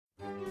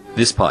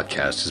This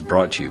podcast is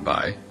brought to you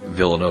by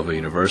Villanova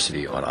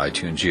University on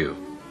iTunes U.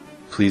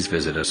 Please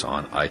visit us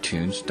on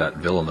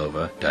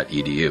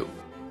itunes.villanova.edu.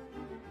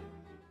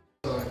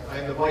 I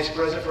am the Vice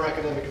President for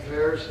Academic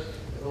Affairs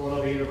at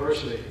Villanova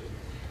University.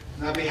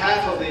 And on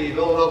behalf of the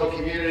Villanova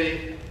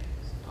community,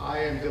 I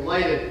am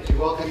delighted to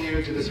welcome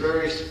you to this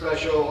very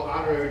special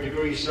honorary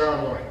degree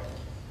ceremony.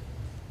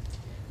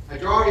 I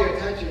draw your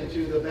attention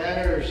to the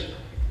banners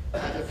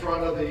at the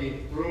front of the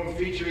room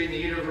featuring the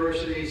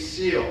university's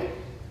seal.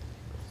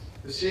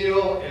 The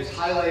seal is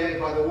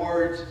highlighted by the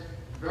words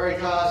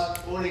Veritas,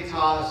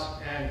 Unitas,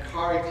 and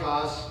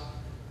Caritas,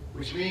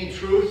 which mean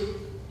truth,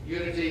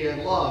 unity,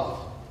 and love,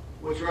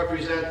 which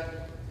represent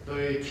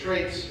the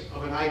traits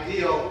of an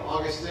ideal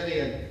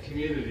Augustinian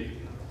community.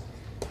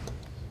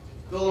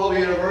 Villanova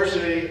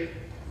University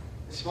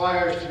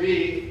aspires to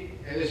be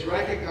and is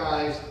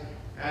recognized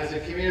as a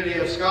community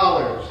of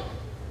scholars,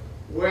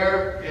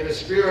 where in a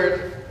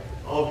spirit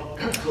of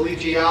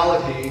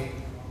collegiality,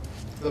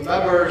 the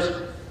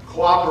members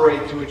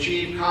cooperate to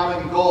achieve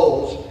common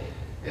goals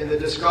in the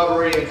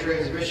discovery and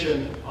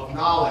transmission of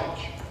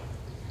knowledge.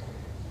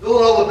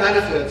 Villanova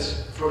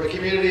benefits from a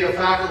community of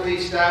faculty,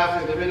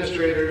 staff, and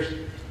administrators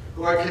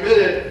who are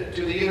committed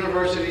to the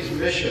university's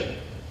mission.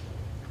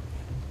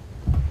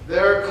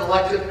 Their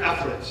collective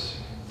efforts,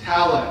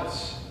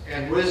 talents,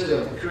 and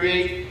wisdom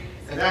create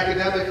an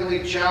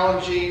academically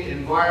challenging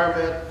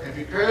environment and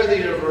prepare the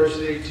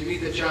university to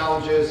meet the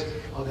challenges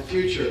of the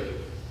future.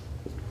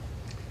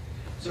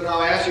 So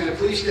now I ask you to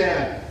please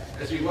stand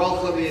as we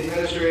welcome the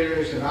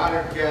administrators and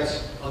honored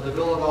guests of the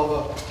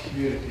Villanova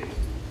community.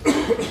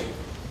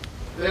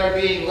 They are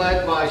being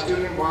led by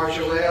student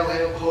Marshall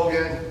A.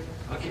 Hogan,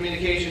 a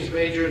communications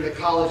major in the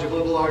College of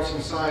Liberal Arts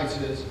and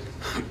Sciences,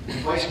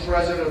 Vice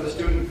President of the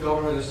Student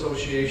Government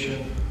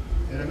Association,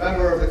 and a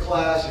member of the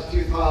class of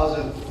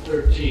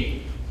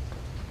 2013.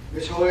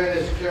 Ms. Hogan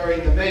is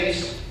carrying the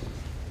mace,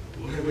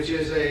 which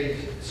is a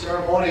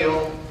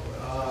ceremonial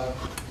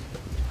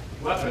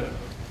weapon,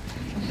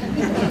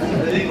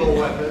 a medieval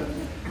weapon.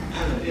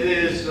 It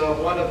is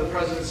one of the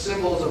president's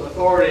symbols of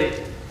authority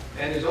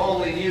and is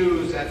only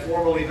used at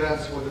formal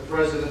events where the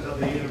president of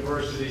the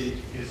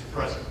university is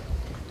present.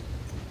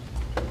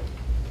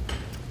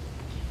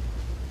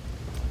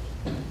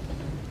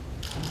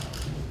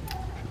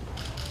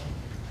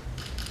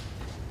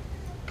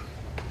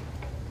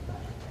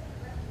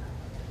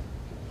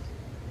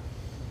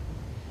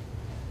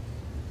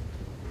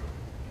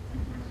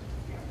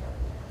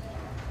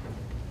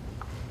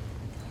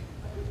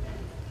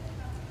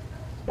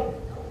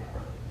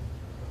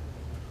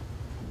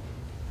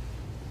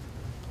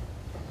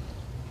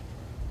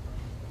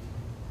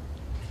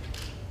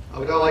 I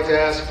would now like to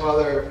ask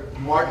Father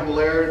Martin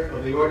Laird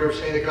of the Order of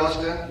St.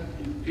 Augustine,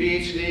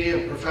 PhD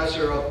and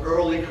Professor of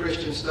Early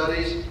Christian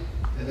Studies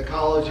in the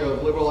College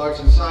of Liberal Arts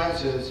and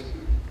Sciences,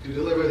 to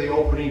deliver the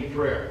opening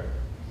prayer.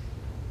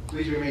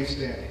 Please remain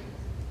standing.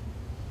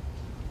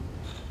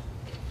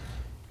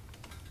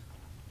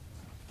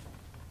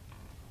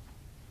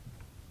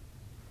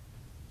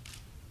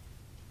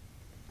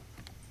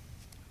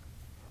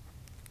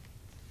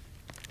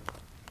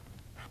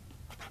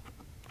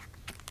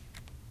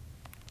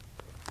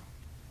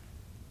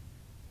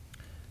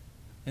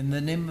 In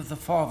the name of the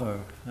Father,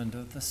 and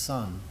of the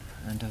Son,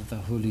 and of the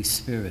Holy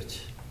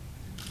Spirit.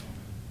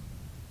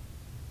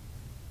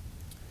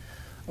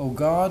 O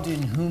God,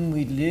 in whom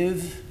we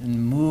live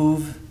and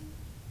move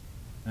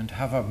and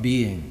have our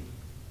being,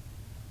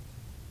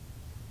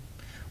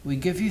 we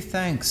give you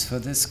thanks for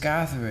this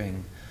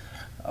gathering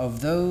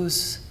of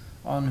those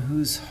on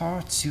whose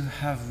hearts you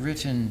have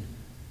written,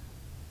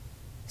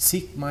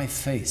 "Seek my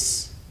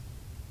face."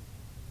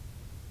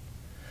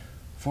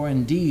 For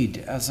indeed,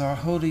 as our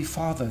Holy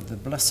Father, the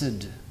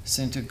Blessed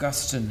St.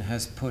 Augustine,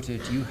 has put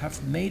it, you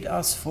have made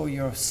us for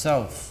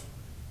yourself,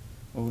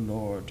 O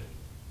Lord,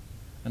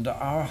 and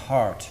our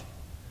heart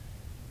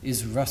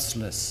is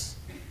restless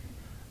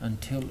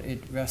until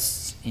it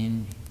rests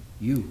in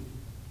you.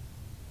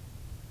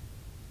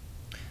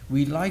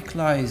 We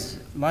likewise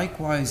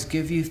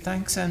give you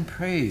thanks and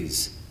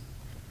praise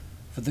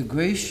for the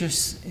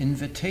gracious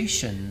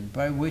invitation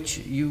by which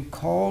you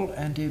call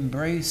and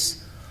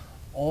embrace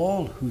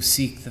all who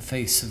seek the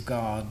face of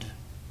God.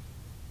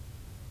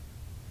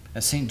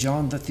 As St.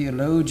 John the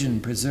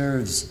theologian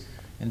preserves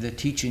in the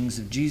teachings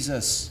of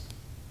Jesus,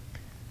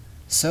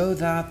 so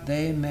that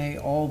they may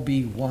all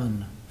be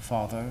one,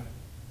 Father,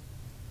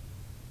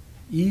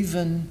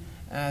 even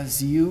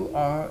as you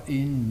are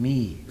in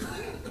me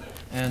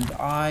and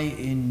I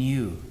in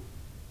you,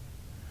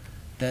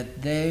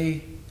 that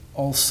they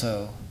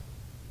also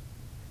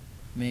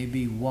may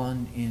be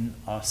one in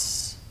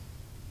us,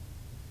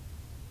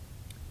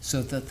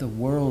 so that the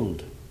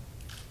world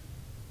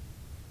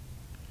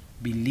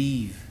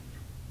believe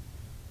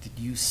that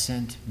you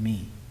sent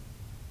me.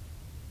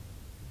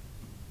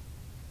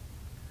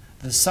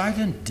 The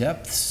silent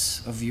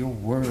depths of your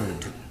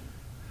word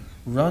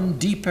run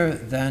deeper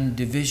than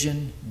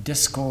division,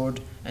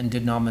 discord, and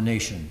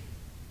denomination.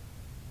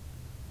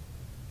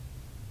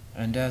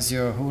 And as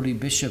your holy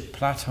Bishop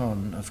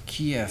Platon of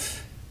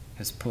Kiev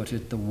has put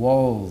it, the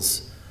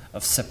walls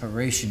of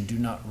separation do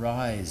not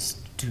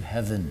rise to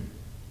heaven.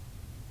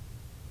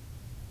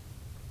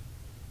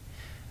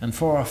 And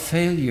for our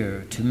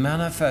failure to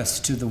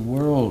manifest to the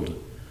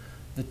world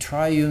the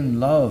triune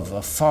love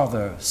of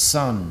Father,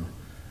 Son,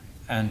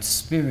 and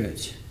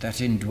Spirit that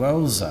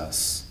indwells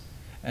us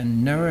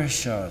and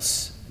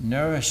nourishes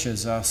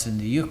us in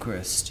the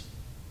Eucharist,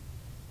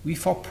 we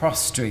fall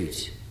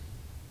prostrate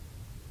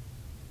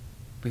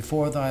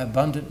before thy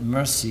abundant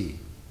mercy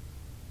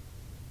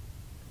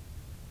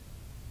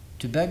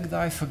to beg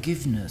thy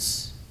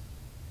forgiveness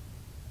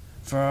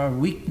for our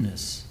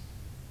weakness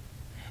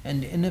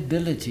and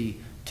inability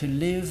to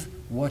live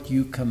what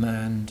you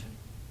command,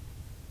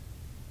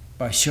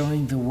 by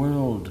showing the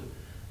world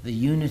the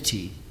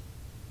unity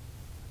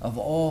of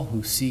all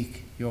who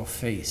seek your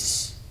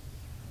face.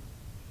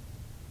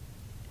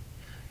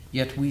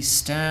 Yet we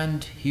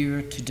stand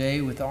here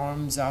today with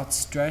arms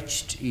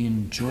outstretched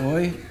in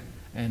joy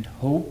and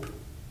hope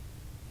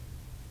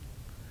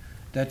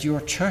that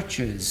your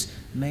churches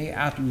may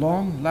at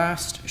long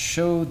last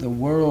show the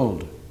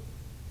world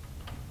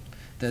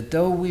that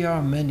though we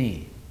are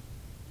many,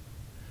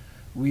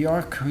 we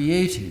are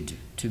created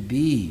to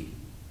be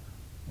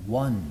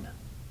one,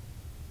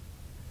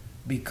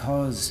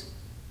 because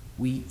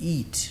we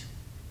eat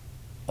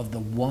of the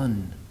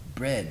one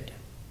bread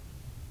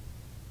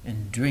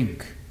and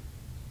drink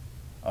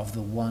of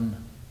the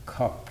one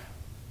cup.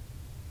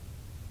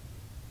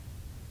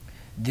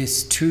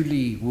 This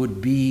truly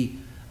would be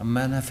a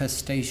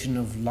manifestation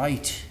of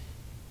light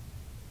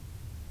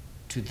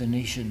to the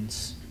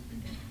nations.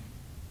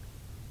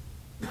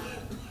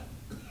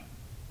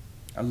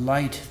 A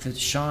light that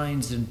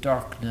shines in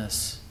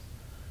darkness,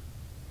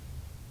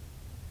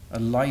 a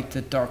light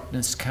that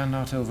darkness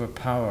cannot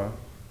overpower.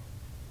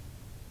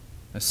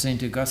 As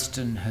St.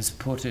 Augustine has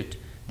put it,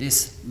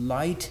 this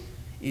light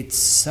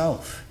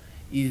itself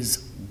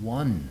is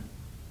one.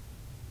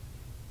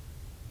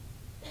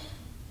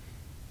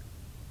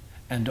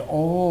 And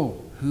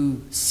all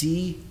who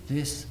see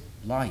this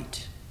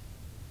light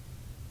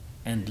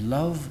and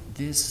love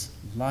this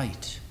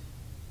light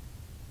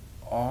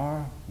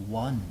are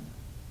one.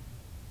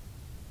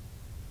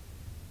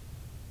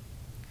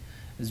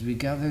 As we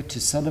gather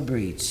to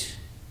celebrate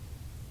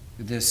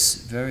this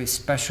very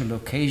special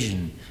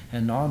occasion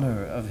in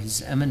honor of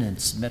His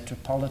Eminence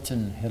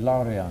Metropolitan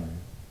Hilarion,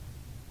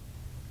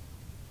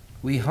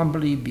 we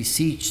humbly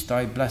beseech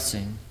thy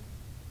blessing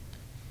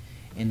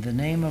in the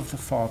name of the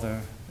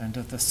Father, and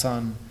of the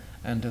Son,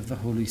 and of the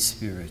Holy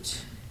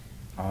Spirit.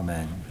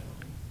 Amen.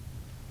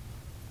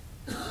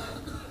 Thank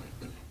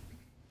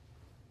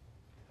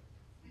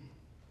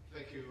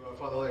you,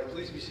 Father Lake.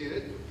 Please be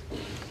seated.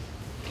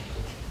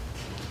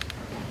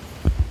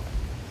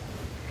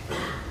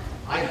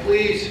 I'm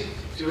pleased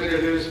to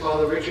introduce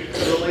Father Richard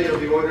Casilli of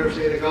the Order of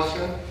St.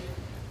 Augustine,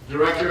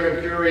 Director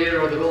and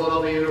Curator of the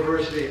Villanova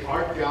University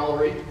Art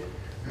Gallery,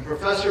 and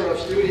Professor of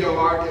Studio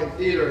Art and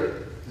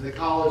Theater in the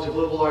College of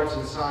Liberal Arts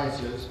and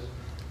Sciences,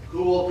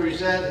 who will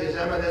present His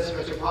Eminence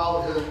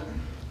Metropolitan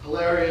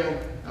Hilarion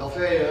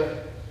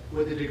Alfeyev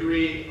with the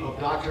degree of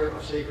Doctor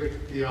of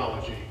Sacred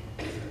Theology.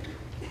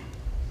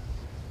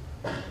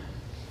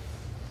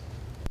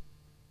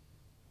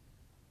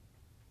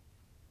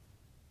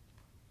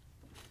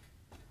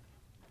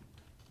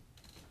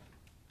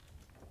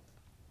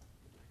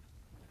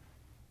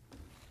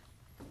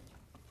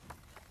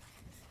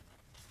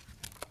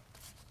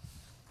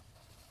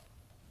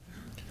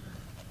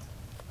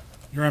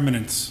 Your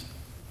Eminence,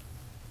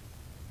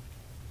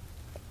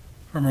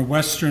 from a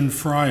Western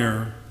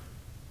friar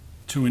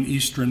to an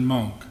Eastern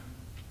monk,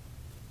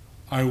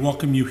 I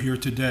welcome you here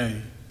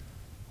today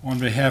on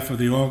behalf of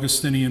the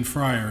Augustinian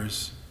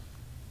friars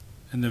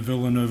and the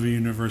Villanova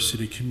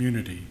University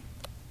community.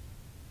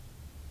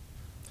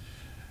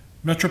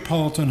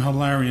 Metropolitan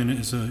Hilarion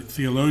is a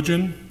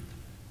theologian,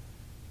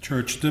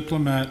 church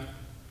diplomat,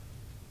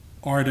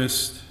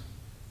 artist,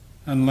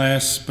 and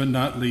last but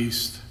not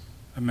least,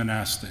 a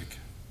monastic.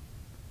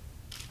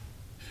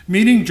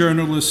 Meeting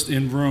journalists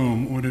in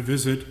Rome on a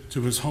visit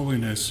to His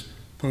Holiness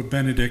Pope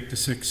Benedict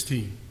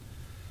XVI,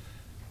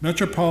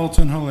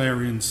 Metropolitan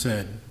Hilarion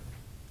said,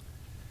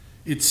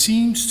 "It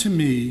seems to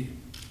me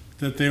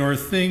that there are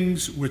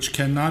things which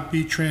cannot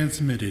be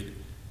transmitted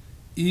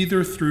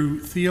either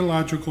through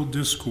theological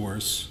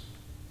discourse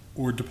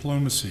or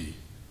diplomacy,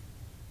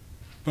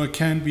 but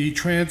can be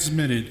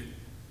transmitted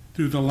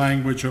through the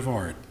language of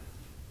art.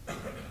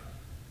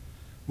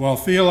 While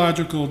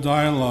theological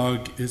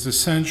dialogue is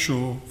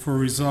essential for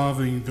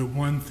resolving the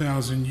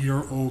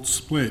 1,000-year-old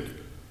split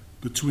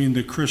between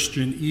the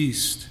Christian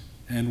East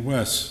and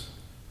West,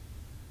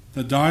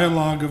 the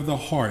dialogue of the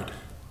heart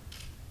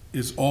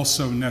is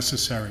also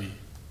necessary,"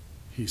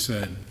 he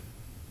said.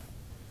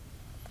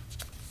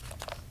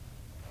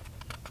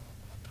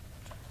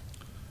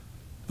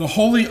 The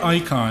holy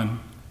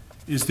icon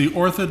is the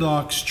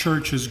Orthodox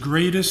Church's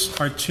greatest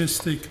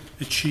artistic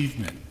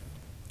achievement.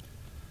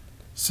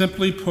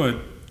 Simply put,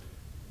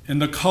 in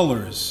the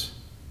colors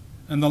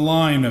and the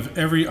line of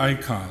every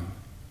icon,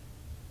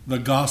 the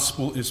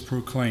gospel is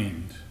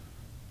proclaimed.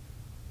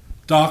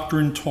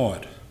 doctrine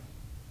taught,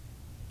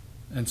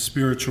 and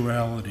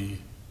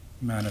spirituality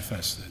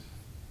manifested.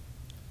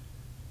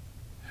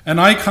 An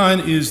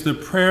icon is the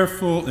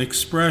prayerful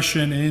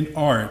expression in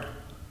art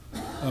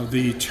of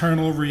the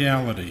eternal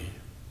reality,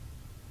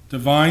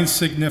 divine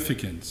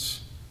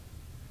significance,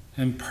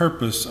 and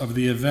purpose of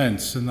the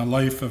events in the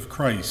life of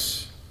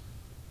Christ,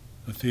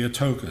 the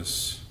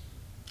Theotokos,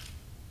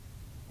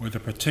 or the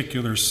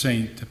particular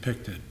saint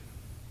depicted.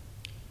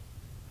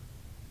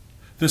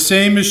 The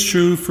same is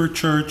true for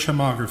church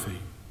hymnography.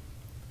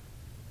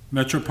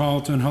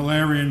 Metropolitan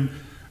Hilarion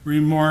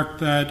remarked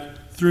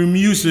that through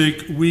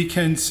music we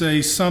can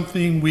say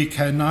something we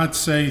cannot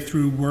say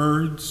through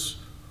words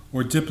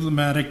or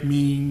diplomatic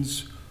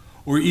means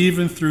or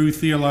even through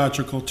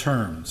theological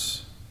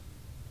terms.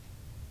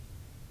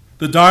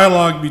 The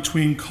dialogue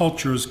between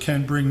cultures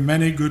can bring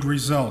many good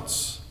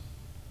results.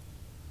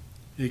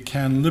 It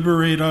can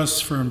liberate us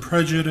from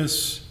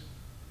prejudice,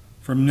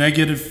 from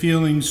negative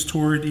feelings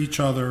toward each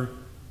other,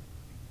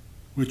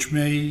 which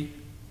we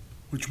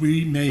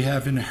may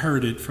have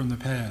inherited from the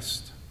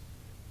past.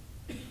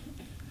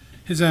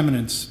 His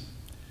Eminence,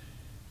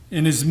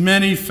 in his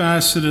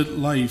many-faceted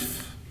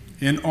life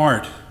in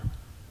art,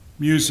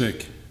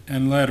 music,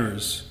 and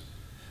letters,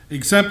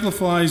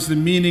 exemplifies the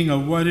meaning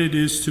of what it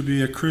is to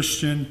be a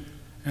Christian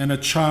and a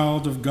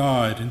child of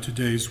God in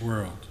today's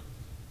world.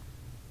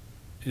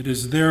 It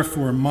is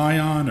therefore my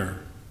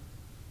honor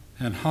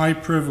and high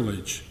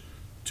privilege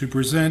to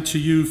present to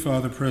you,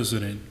 Father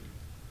President,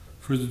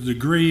 for the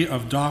degree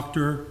of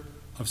Doctor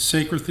of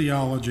Sacred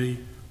Theology,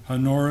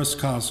 honoris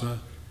causa,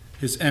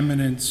 His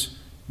Eminence,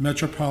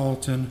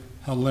 Metropolitan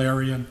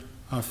Hilarion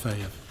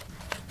Afeyev.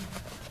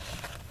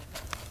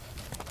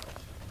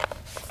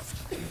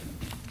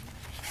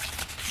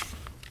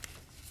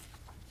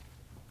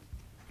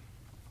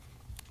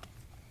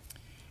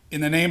 In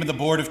the name of the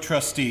Board of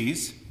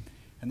Trustees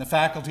and the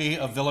faculty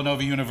of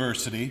Villanova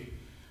University,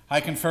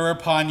 I confer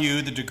upon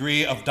you the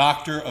degree of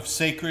Doctor of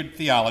Sacred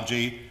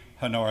Theology,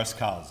 honoris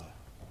causa.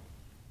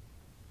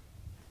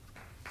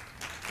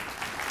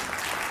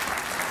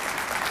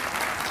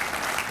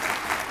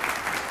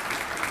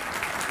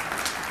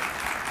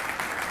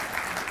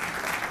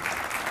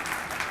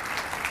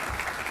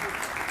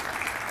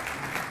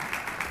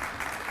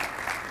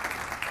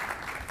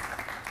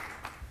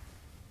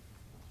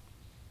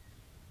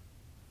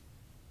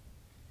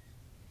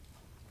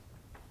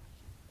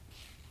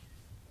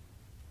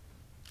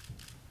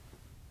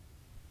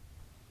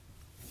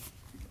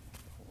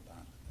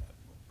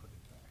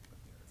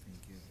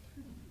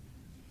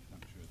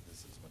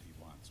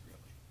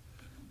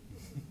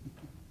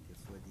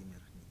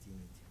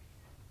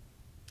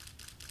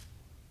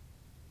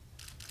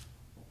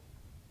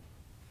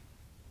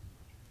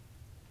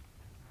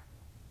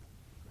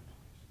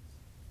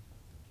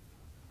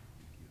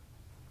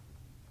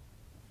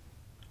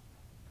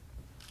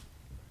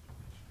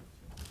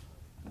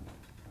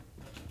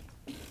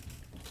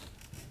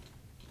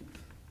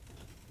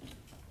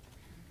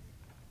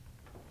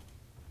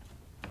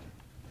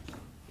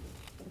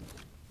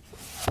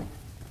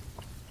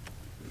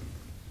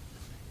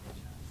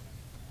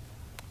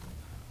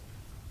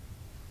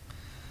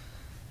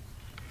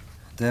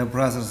 Dear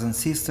brothers and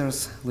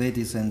sisters,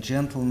 ladies and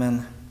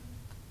gentlemen,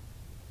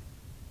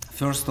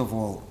 first of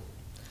all,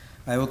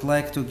 I would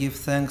like to give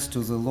thanks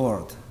to the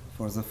Lord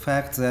for the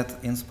fact that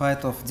in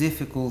spite of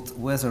difficult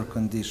weather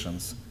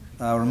conditions,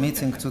 our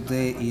meeting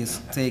today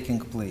is taking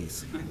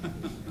place.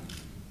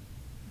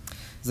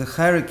 The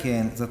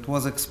hurricane that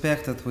was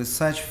expected with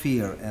such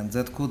fear and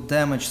that could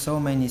damage so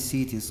many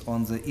cities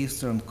on the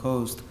eastern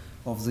coast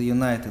of the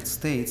United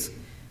States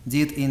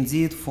did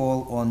indeed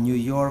fall on New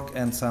York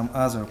and some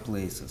other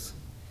places.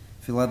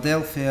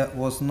 Philadelphia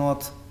was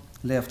not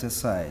left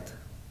aside.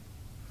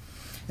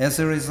 As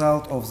a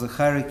result of the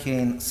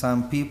hurricane,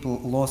 some people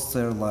lost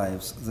their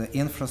lives. The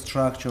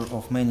infrastructure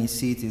of many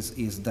cities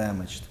is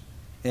damaged.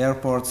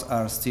 Airports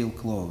are still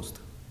closed.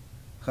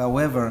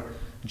 However,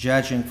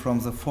 judging from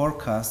the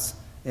forecasts,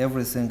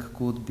 everything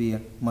could be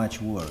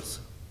much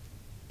worse.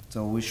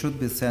 So we should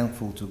be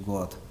thankful to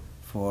God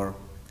for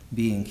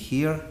being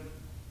here.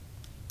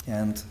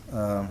 And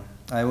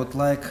I would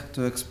like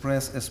to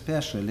express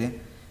especially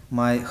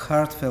my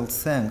heartfelt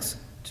thanks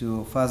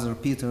to Father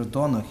Peter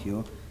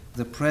Donahue,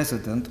 the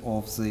president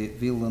of the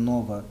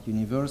Villanova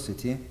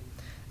University,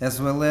 as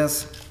well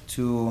as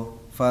to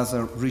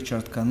Father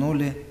Richard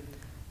Canulli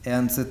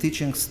and the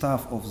teaching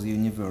staff of the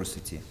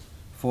university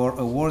for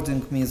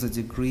awarding me the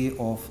degree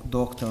of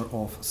Doctor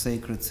of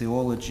Sacred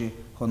Theology,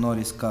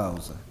 honoris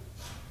causa.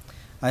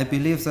 I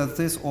believe that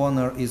this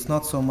honor is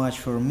not so much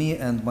for me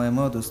and my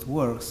modest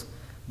works,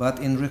 but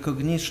in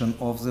recognition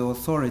of the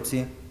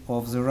authority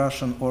of the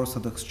Russian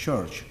Orthodox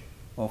Church,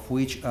 of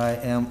which I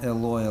am a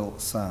loyal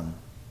son.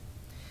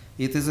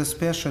 It is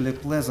especially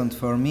pleasant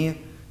for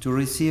me to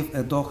receive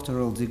a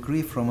doctoral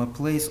degree from a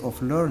place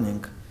of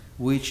learning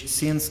which,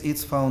 since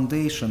its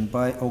foundation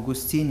by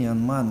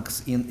Augustinian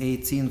monks in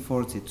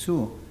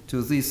 1842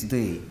 to this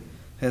day,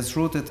 has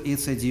rooted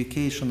its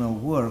educational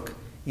work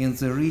in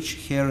the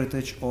rich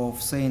heritage of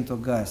Saint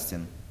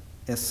Augustine,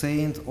 a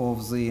saint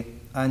of the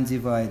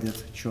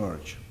undivided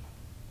Church.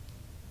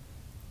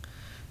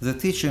 The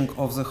teaching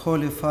of the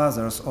Holy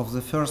Fathers of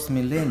the first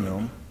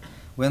millennium,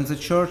 when the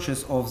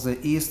churches of the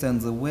East and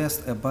the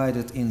West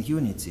abided in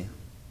unity,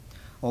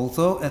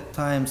 although at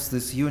times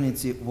this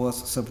unity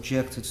was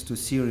subjected to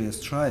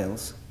serious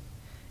trials,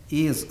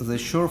 is the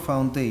sure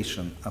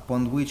foundation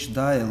upon which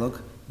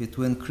dialogue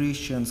between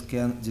Christians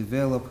can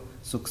develop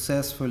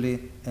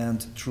successfully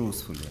and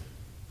truthfully.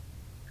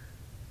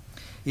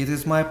 It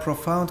is my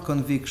profound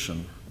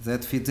conviction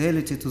that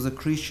fidelity to the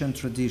Christian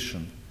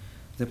tradition,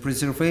 the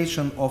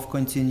preservation of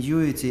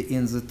continuity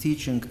in the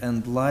teaching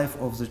and life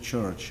of the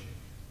Church,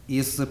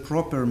 is the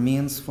proper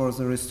means for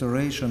the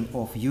restoration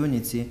of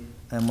unity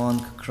among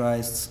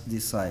Christ's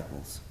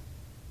disciples.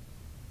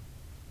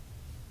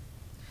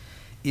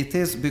 It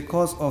is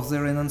because of the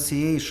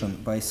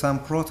renunciation by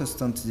some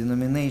Protestant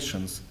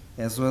denominations,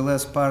 as well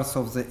as parts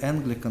of the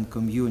Anglican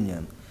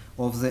Communion,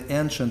 of the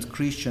ancient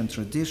Christian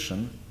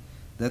tradition,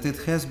 that it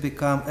has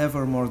become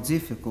ever more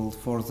difficult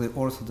for the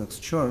Orthodox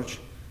Church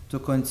to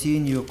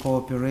continue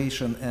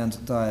cooperation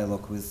and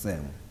dialogue with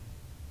them.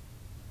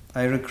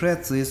 I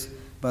regret this,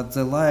 but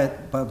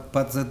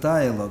the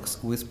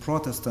dialogues with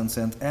Protestants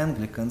and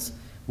Anglicans,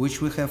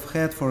 which we have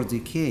had for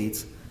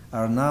decades,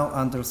 are now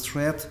under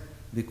threat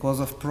because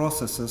of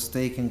processes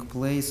taking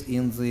place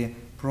in the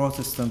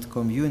Protestant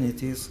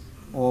communities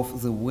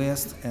of the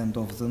West and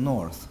of the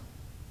North.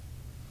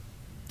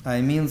 I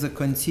mean the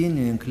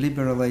continuing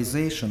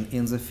liberalization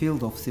in the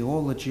field of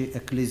theology,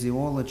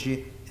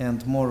 ecclesiology,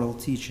 and moral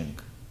teaching.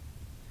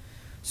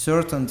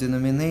 Certain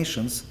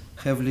denominations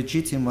have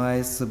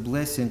legitimized the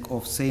blessing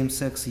of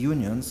same-sex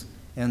unions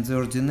and the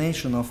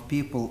ordination of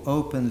people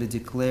openly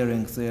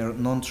declaring their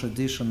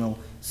non-traditional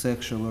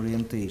sexual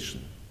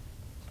orientation.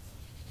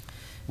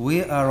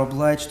 We are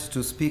obliged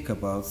to speak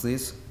about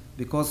this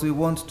because we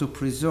want to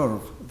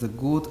preserve the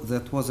good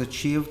that was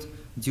achieved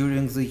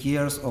during the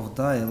years of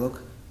dialogue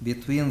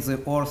between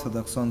the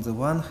Orthodox on the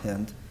one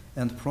hand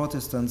and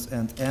Protestants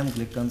and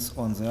Anglicans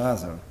on the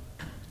other.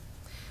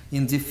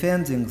 In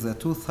defending the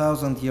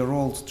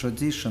 2,000-year-old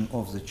tradition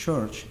of the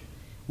Church,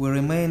 we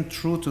remain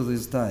true to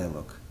this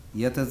dialogue,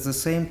 yet at the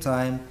same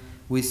time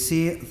we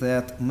see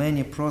that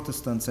many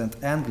Protestants and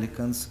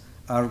Anglicans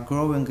are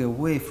growing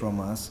away from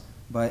us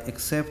by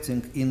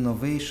accepting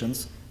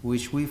innovations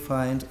which we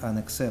find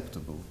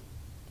unacceptable.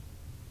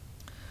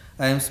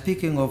 I am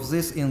speaking of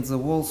this in the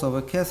walls of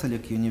a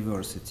Catholic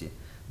university,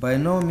 by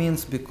no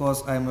means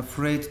because I am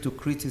afraid to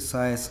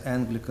criticize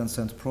Anglicans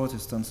and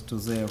Protestants to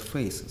their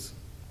faces.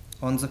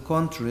 On the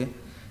contrary,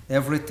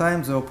 every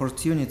time the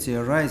opportunity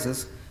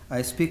arises,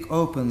 I speak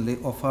openly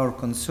of our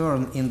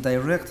concern in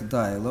direct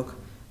dialogue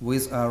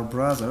with our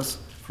brothers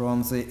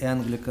from the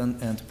Anglican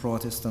and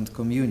Protestant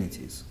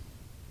communities.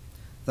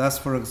 Thus,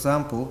 for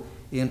example,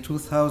 in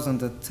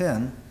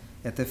 2010,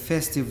 at a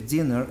festive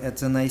dinner at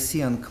the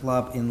Nicene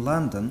Club in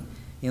London,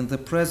 in the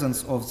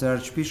presence of the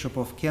Archbishop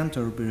of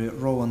Canterbury,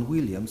 Rowan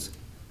Williams,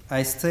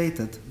 I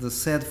stated the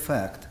sad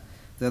fact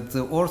that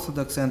the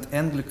Orthodox and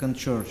Anglican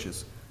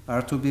churches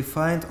are to be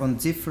found on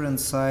different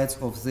sides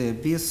of the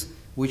abyss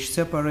which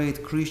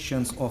separate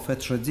Christians of a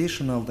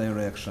traditional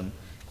direction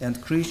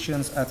and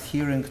Christians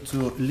adhering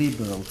to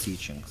liberal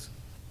teachings.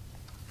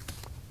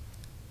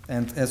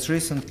 And as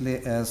recently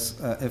as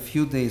a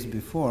few days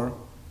before,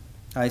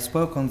 I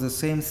spoke on the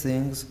same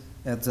things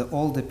at the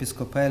Old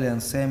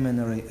Episcopalian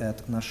Seminary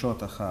at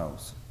Nashotah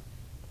House.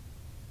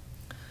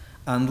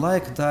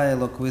 Unlike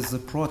dialogue with the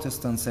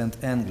Protestants and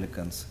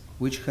Anglicans,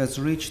 which has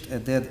reached a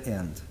dead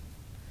end,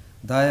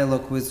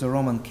 dialogue with the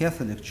Roman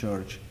Catholic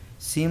Church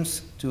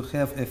seems to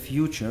have a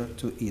future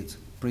to it,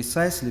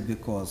 precisely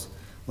because,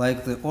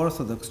 like the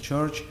Orthodox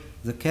Church,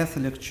 the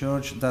Catholic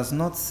Church does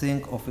not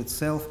think of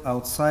itself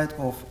outside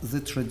of the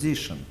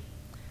tradition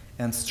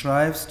and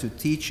strives to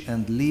teach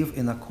and live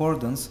in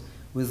accordance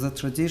with the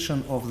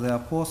tradition of the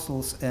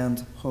Apostles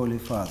and Holy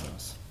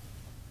Fathers.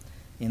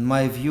 In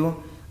my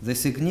view, the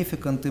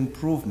significant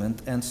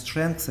improvement and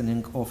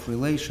strengthening of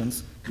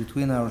relations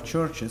between our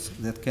churches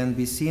that can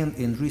be seen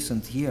in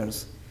recent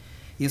years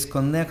is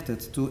connected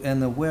to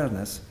an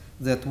awareness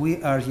that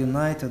we are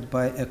united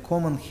by a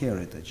common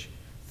heritage,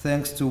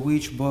 thanks to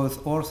which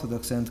both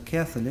Orthodox and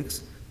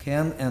Catholics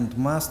can and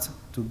must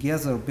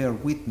together bear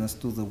witness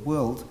to the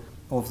world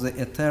of the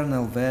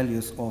eternal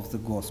values of the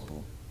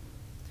Gospel.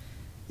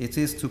 It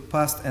is to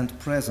past and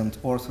present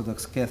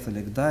Orthodox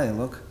Catholic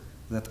dialogue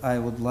that I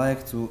would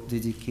like to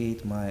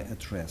dedicate my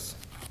address.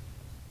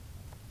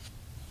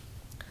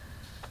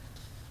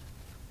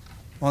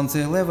 On the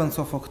 11th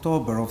of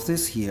October of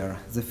this year,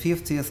 the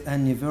 50th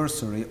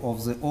anniversary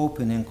of the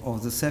opening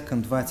of the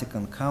Second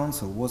Vatican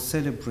Council was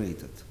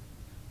celebrated,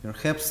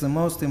 perhaps the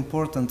most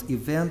important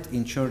event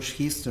in church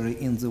history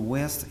in the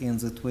West in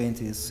the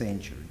 20th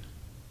century.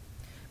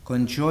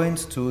 Conjoined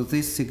to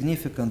this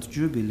significant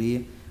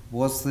jubilee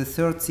was the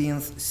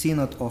 13th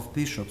Synod of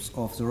Bishops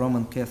of the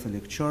Roman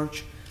Catholic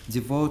Church,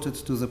 devoted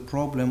to the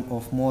problem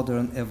of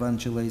modern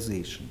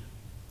evangelization.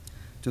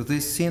 To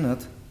this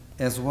synod,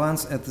 as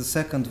once at the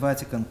Second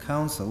Vatican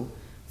Council,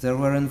 there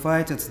were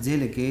invited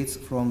delegates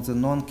from the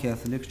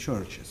non-Catholic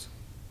churches.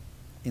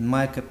 In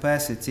my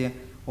capacity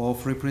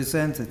of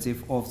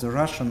representative of the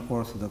Russian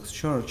Orthodox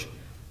Church,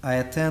 I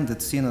attended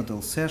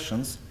synodal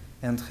sessions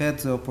and had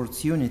the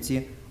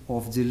opportunity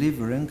of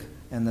delivering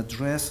an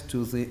address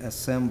to the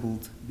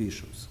assembled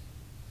bishops.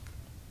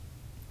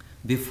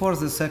 Before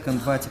the Second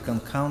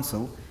Vatican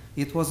Council,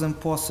 it was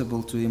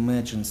impossible to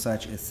imagine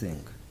such a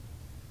thing.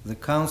 The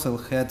Council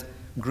had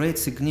great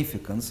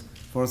significance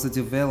for the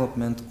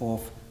development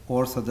of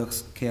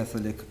Orthodox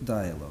Catholic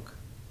dialogue.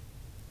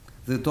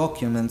 The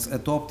documents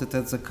adopted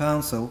at the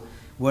Council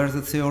were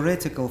the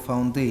theoretical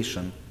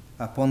foundation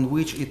upon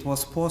which it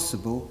was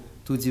possible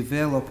to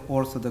develop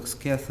Orthodox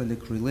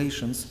Catholic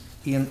relations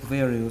in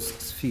various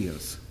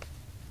spheres.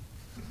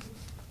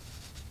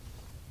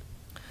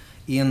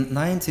 In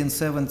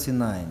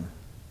 1979,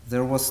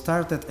 there was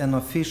started an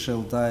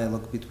official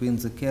dialogue between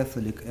the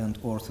Catholic and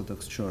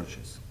Orthodox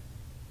churches.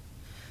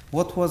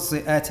 What was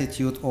the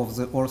attitude of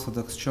the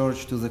Orthodox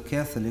Church to the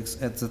Catholics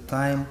at the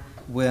time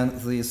when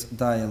this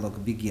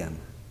dialogue began?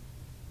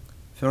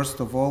 First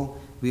of all,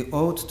 we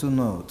ought to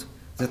note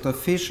that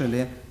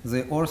officially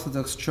the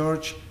Orthodox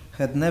Church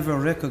had never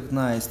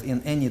recognized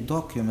in any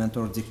document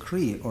or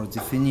decree or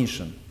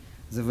definition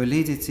the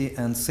validity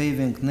and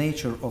saving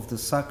nature of the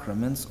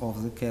sacraments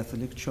of the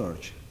Catholic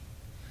Church.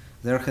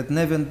 There had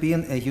never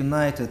been a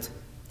united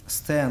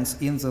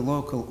stance in the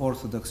local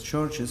Orthodox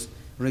churches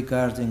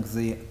regarding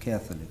the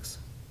Catholics.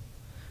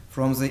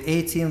 From the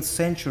 18th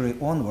century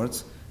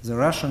onwards, the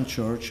Russian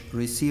Church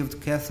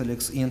received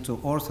Catholics into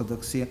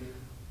Orthodoxy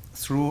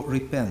through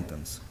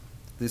repentance.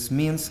 This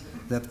means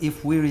that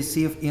if we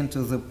receive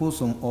into the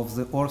bosom of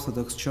the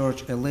Orthodox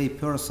Church a lay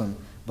person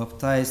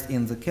baptized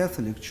in the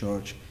Catholic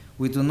Church,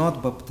 we do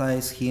not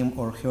baptize him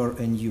or her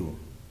anew.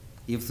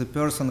 If the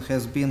person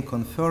has been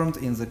confirmed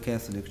in the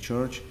Catholic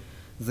Church,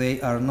 they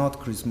are not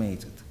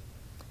chrismated.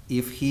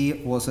 If he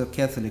was a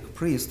Catholic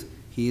priest,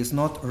 he is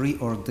not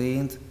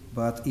reordained,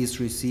 but is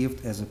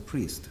received as a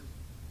priest.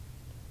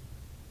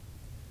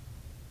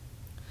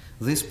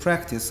 This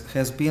practice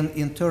has been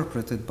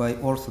interpreted by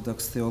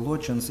Orthodox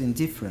theologians in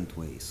different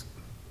ways.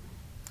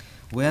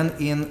 When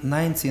in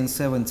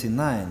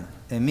 1979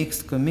 a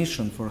mixed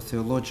commission for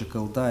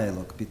theological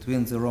dialogue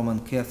between the Roman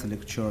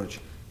Catholic Church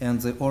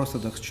and the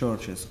Orthodox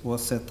churches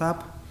was set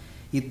up,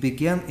 it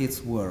began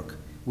its work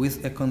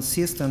with a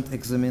consistent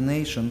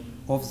examination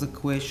of the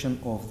question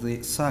of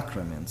the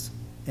sacraments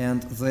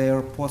and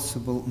their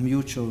possible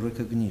mutual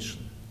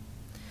recognition.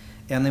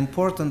 An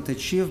important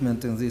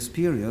achievement in this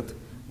period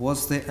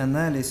was the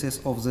analysis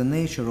of the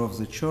nature of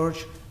the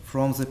Church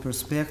from the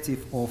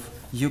perspective of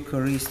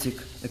Eucharistic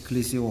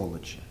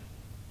ecclesiology.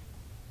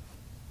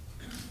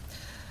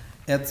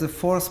 At the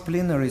fourth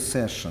plenary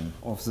session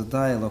of the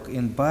dialogue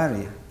in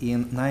Bari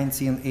in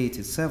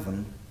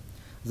 1987,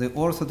 the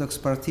Orthodox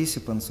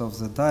participants of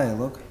the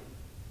dialogue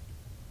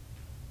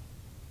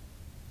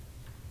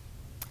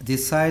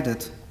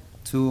decided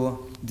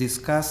to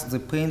discuss the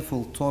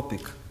painful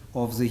topic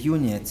of the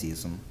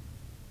Uniatism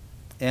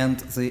and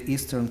the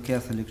Eastern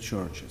Catholic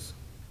churches.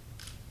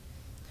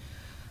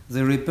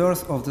 The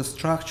rebirth of the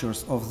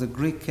structures of the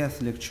Greek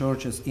Catholic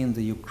churches in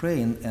the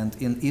Ukraine and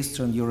in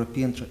Eastern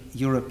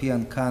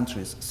European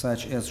countries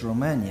such as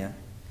Romania,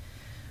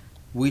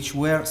 which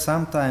were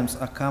sometimes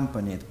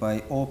accompanied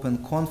by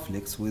open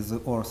conflicts with the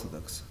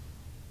Orthodox,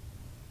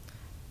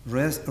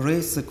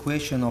 raised the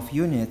question of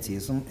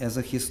Uniatism as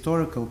a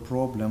historical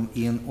problem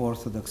in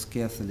Orthodox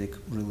Catholic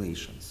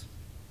relations.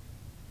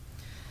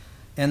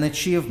 An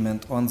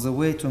achievement on the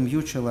way to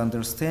mutual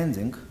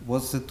understanding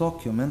was the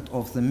document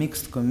of the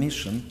Mixed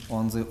Commission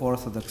on the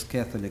Orthodox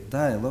Catholic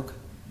Dialogue,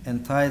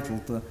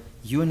 entitled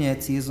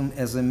Uniatism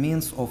as a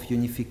Means of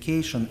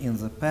Unification in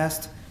the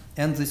Past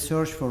and the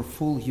Search for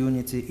Full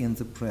Unity in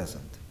the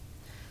Present,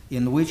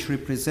 in which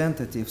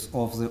representatives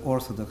of the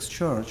Orthodox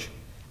Church,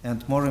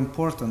 and more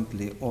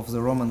importantly of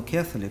the Roman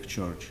Catholic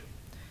Church,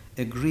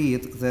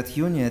 agreed that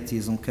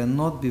Uniatism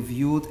cannot be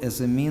viewed as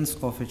a means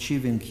of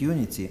achieving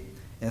unity,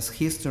 as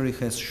history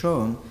has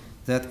shown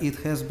that it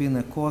has been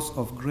a cause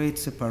of great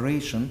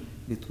separation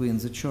between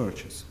the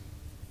churches.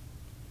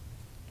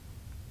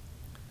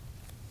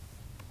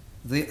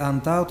 The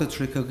undoubted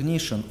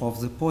recognition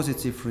of the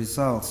positive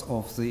results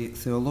of the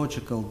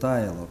theological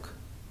dialogue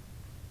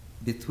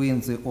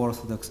between the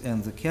Orthodox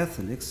and the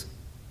Catholics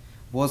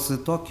was the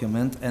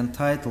document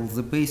entitled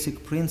The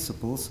Basic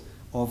Principles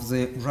of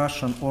the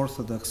Russian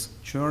Orthodox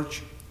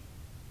Church,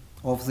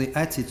 of the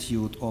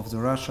attitude of the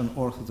Russian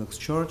Orthodox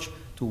Church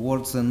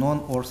towards the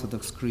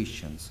non-Orthodox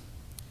Christians.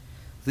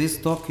 This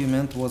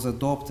document was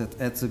adopted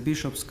at the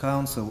Bishops'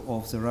 Council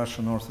of the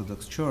Russian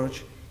Orthodox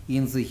Church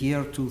in the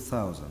year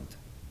 2000.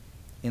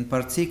 In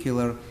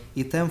particular,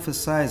 it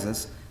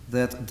emphasizes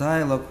that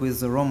dialogue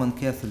with the Roman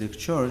Catholic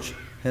Church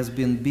has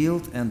been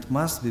built and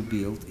must be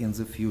built in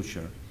the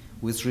future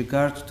with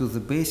regard to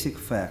the basic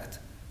fact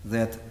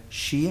that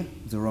she,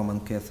 the Roman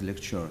Catholic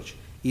Church,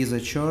 is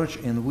a church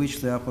in which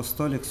the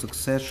apostolic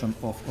succession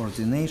of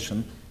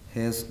ordination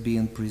has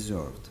been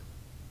preserved.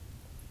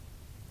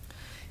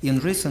 In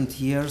recent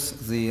years,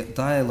 the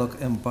dialogue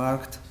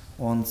embarked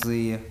on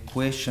the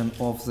question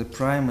of the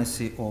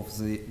primacy of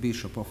the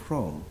Bishop of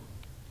Rome.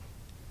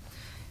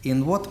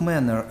 In what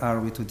manner are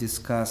we to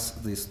discuss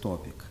this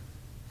topic?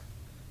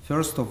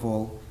 First of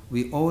all,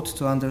 we ought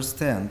to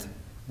understand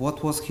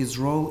what was his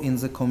role in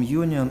the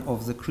communion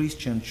of the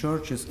Christian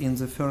churches in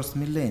the first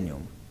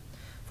millennium,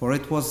 for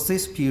it was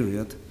this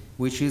period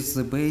which is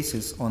the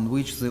basis on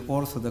which the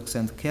Orthodox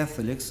and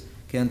Catholics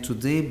can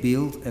today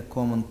build a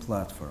common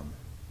platform.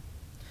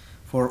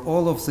 For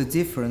all of the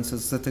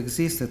differences that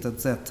existed at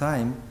that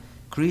time,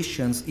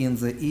 Christians in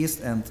the East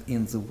and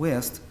in the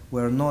West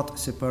were not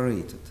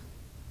separated.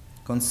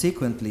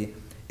 Consequently,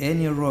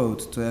 any road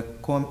to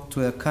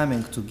a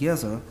coming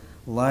together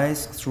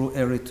lies through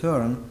a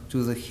return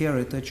to the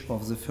heritage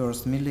of the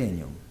first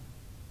millennium.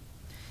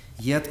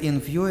 Yet in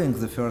viewing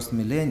the first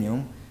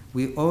millennium,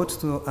 we ought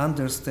to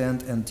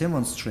understand and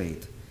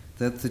demonstrate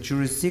that the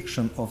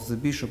jurisdiction of the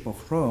Bishop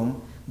of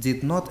Rome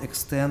did not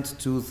extend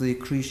to the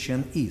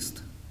Christian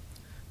East.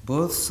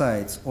 Both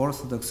sides,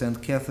 Orthodox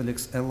and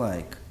Catholics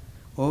alike,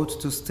 ought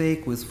to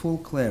state with full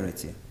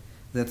clarity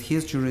that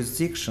his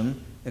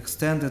jurisdiction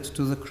extended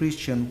to the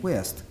Christian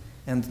West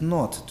and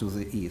not to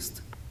the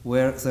East,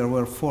 where there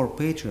were 4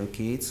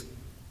 patriarchates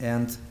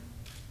and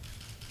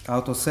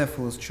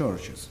autocephalous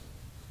churches.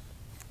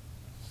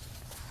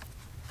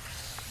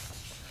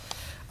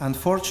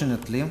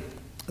 Unfortunately,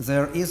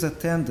 there is a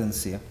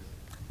tendency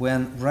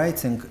when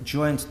writing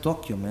joint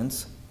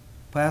documents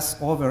pass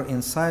over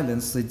in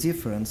silence the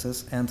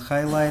differences and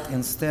highlight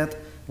instead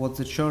what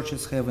the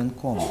churches have in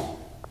common.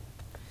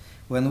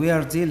 When we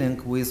are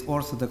dealing with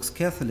Orthodox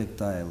Catholic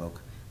dialogue,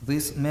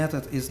 this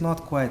method is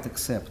not quite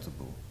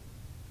acceptable.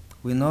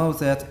 We know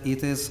that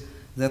it is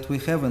that we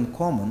have in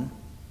common,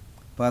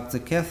 but the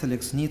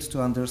Catholics need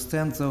to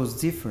understand those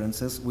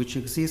differences which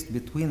exist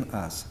between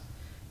us,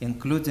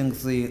 including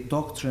the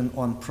doctrine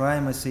on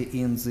primacy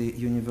in the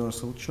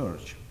universal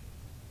church.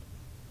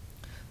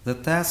 The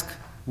task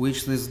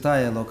which this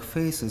dialogue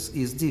faces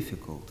is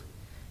difficult,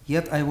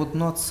 yet I would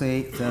not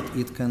say that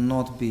it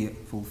cannot be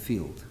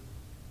fulfilled.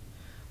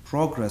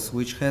 Progress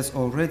which has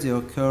already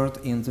occurred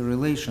in the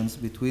relations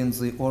between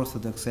the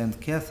Orthodox and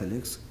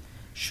Catholics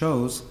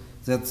shows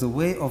that the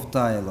way of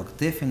dialogue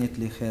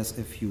definitely has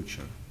a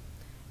future.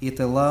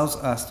 It allows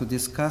us to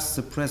discuss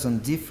the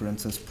present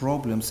differences,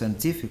 problems, and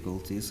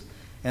difficulties,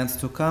 and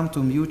to come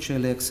to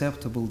mutually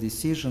acceptable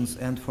decisions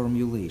and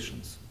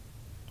formulations.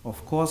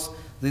 Of course,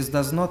 this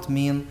does not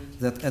mean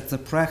that at the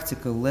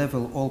practical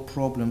level all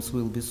problems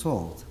will be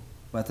solved,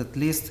 but at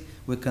least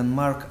we can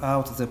mark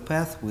out the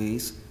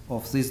pathways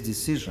of these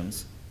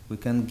decisions. We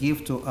can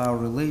give to our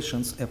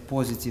relations a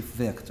positive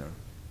vector.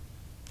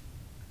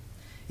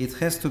 It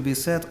has to be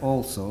said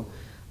also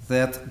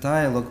that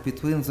dialogue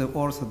between the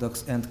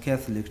Orthodox and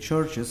Catholic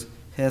churches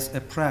has a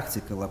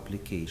practical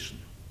application.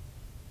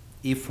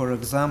 If, for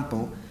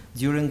example,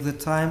 during the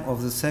time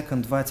of the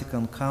Second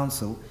Vatican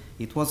Council,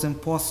 it was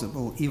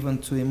impossible even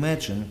to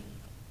imagine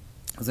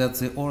that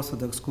the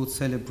Orthodox could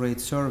celebrate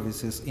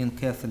services in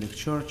Catholic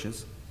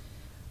churches,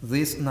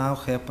 this now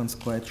happens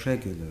quite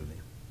regularly.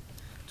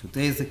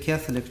 Today, the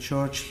Catholic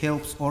Church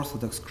helps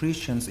Orthodox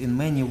Christians in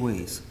many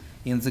ways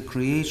in the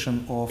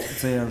creation of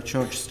their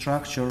church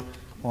structure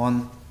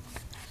on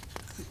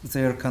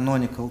their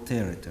canonical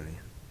territory.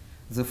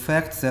 The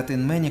fact that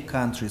in many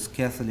countries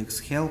Catholics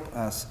help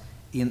us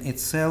in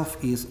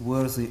itself is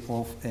worthy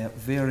of a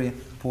very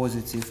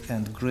positive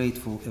and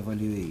grateful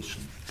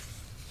evaluation.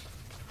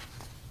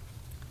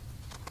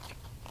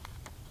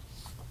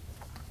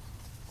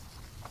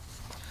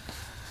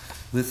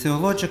 The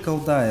theological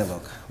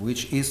dialogue,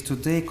 which is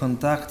today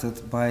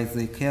conducted by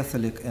the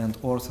Catholic and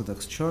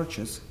Orthodox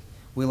churches,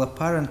 will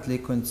apparently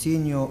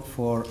continue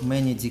for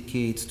many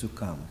decades to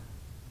come.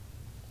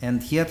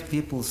 And yet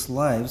people's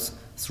lives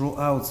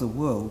throughout the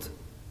world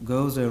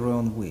go their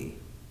own way.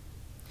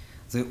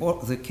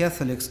 The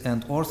Catholics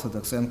and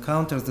Orthodox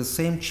encounter the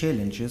same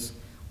challenges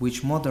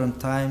which modern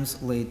times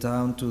lay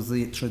down to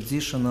the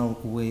traditional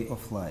way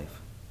of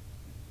life.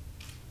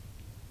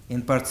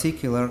 In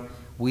particular,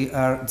 we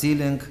are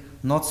dealing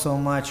not so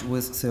much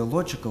with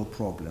theological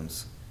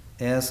problems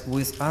as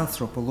with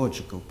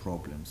anthropological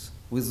problems,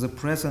 with the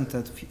present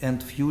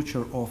and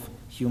future of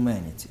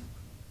humanity.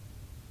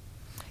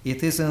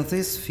 It is in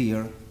this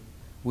sphere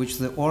which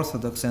the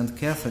Orthodox and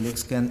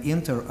Catholics can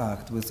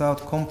interact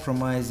without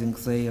compromising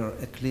their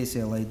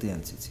ecclesial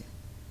identity.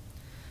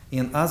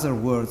 In other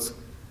words,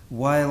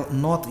 while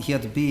not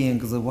yet being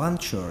the one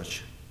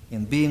church,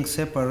 in being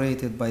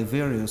separated by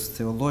various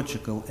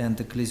theological and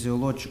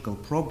ecclesiological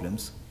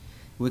problems,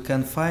 we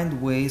can find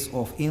ways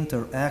of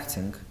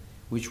interacting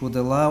which would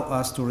allow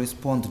us to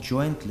respond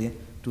jointly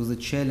to the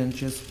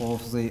challenges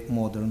of the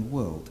modern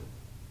world.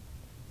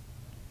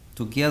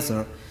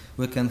 Together,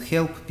 we can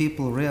help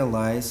people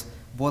realize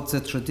what the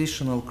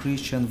traditional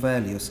Christian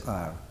values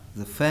are: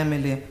 the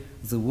family,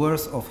 the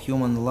worth of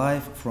human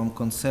life from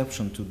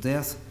conception to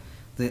death,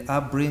 the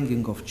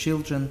upbringing of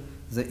children,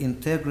 the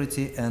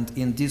integrity and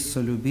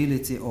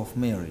indissolubility of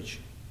marriage.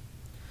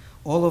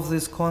 All of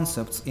these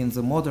concepts in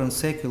the modern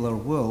secular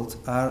world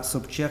are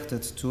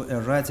subjected to a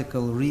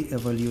radical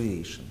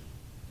re-evaluation.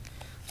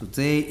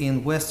 Today,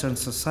 in Western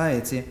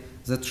society,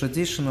 the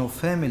traditional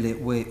family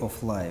way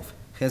of life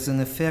has in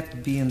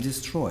effect been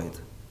destroyed,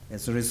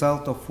 as a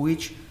result of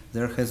which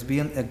there has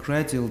been a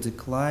gradual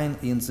decline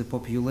in the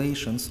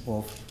populations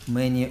of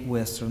many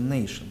Western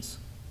nations.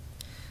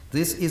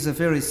 This is a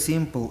very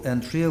simple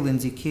and real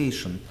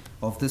indication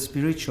of the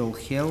spiritual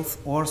health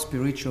or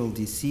spiritual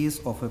disease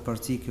of a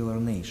particular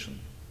nation.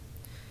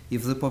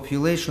 If the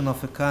population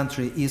of a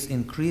country is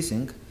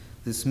increasing,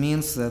 this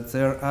means that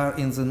there are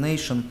in the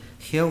nation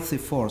healthy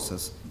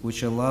forces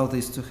which allow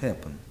this to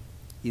happen.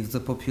 If the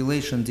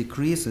population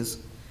decreases,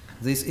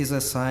 this is a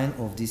sign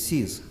of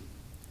disease.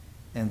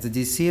 And the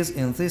disease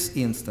in this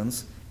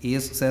instance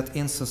is that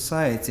in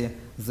society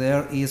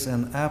there is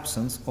an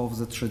absence of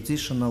the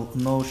traditional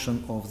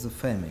notion of the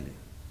family.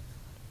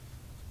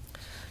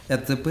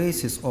 At the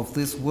basis of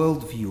this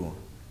worldview,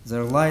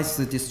 there lies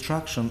the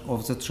destruction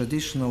of the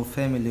traditional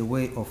family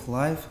way of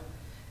life,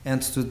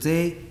 and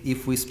today,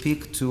 if we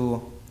speak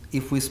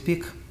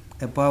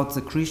about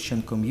the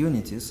Christian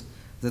communities,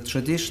 the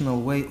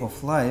traditional way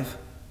of life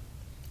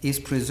is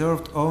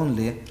preserved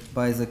only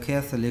by the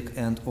Catholic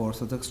and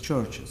Orthodox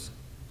churches.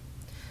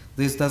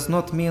 This does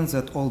not mean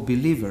that all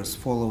believers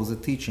follow the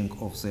teaching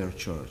of their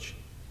church,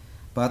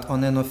 but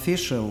on an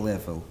official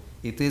level,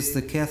 it is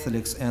the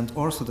Catholics and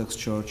Orthodox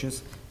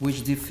churches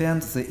which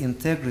defend the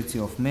integrity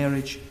of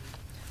marriage,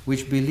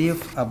 which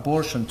believe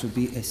abortion to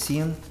be a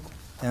sin,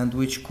 and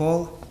which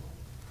call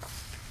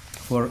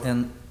for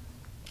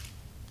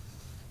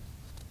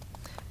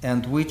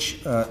and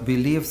which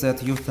believe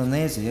that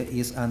euthanasia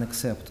is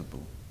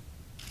unacceptable.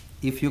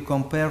 If you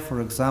compare,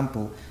 for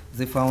example,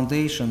 the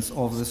foundations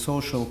of the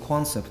social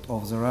concept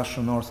of the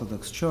Russian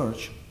Orthodox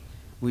Church,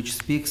 which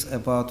speaks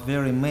about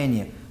very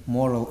many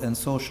moral and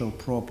social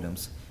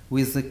problems,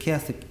 with the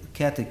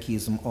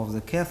Catechism of the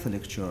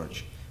Catholic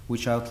Church,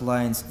 which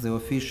outlines the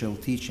official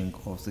teaching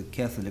of the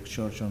Catholic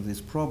Church on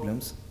these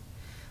problems,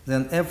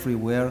 then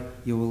everywhere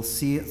you will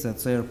see that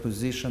their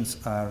positions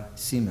are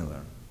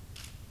similar.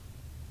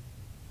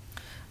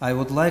 I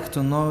would like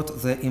to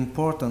note the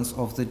importance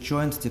of the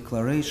joint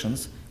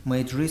declarations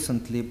made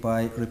recently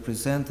by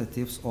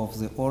representatives of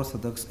the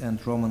Orthodox and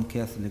Roman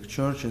Catholic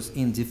churches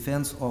in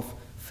defense of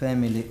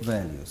family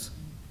values.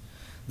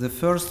 The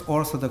first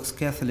Orthodox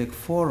Catholic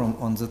Forum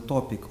on the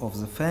topic of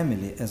the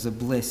family as a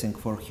blessing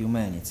for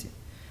humanity,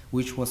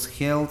 which was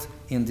held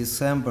in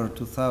December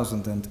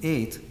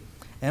 2008,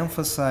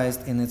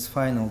 emphasized in its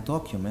final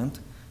document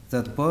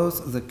that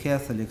both the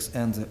Catholics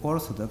and the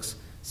Orthodox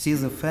see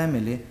the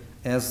family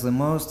as the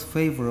most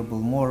favorable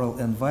moral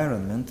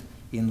environment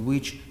in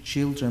which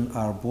children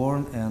are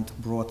born and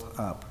brought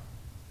up.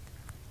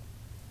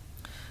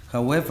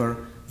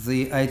 However,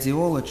 the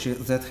ideology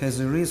that has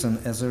arisen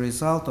as a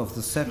result of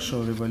the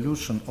sexual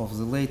revolution of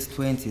the late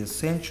 20th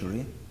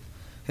century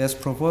has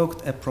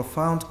provoked a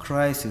profound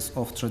crisis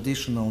of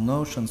traditional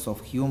notions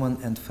of human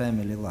and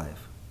family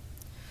life.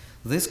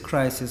 This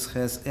crisis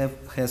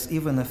has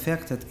even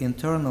affected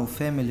internal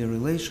family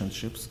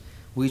relationships,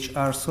 which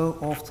are so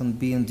often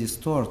being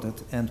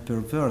distorted and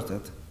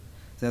perverted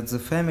that the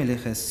family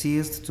has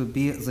ceased to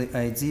be the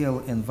ideal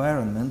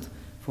environment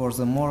for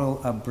the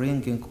moral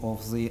upbringing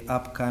of the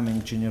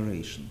upcoming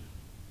generation.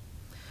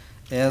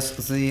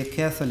 As the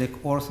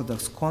Catholic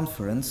Orthodox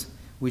Conference,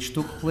 which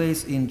took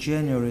place in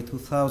January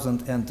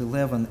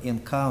 2011 in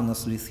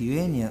Kaunas,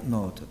 Lithuania,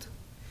 noted,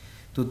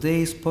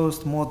 today's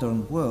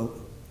postmodern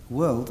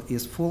world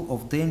is full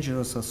of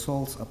dangerous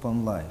assaults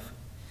upon life.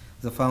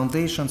 The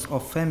foundations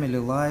of family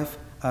life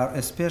are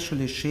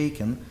especially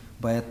shaken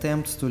by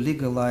attempts to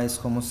legalize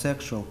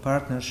homosexual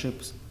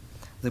partnerships,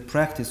 the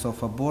practice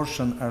of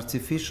abortion,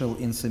 artificial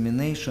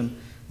insemination,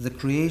 the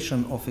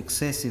creation of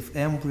excessive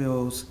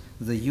embryos,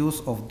 the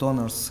use of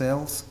donor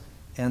cells,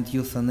 and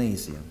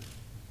euthanasia.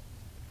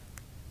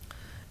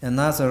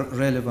 Another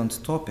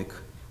relevant topic,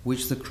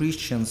 which the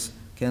Christians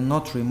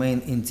cannot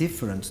remain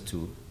indifferent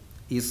to,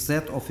 is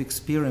that of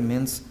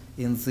experiments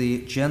in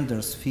the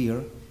gender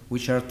sphere,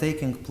 which are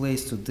taking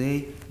place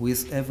today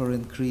with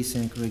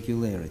ever-increasing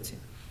regularity.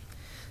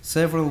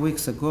 Several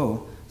weeks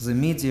ago, the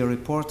media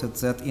reported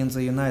that in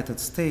the United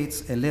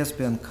States, a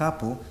lesbian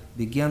couple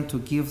began to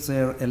give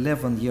their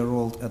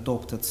 11-year-old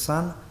adopted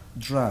son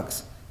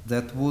drugs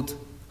that would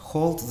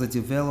halt the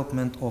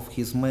development of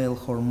his male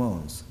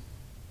hormones.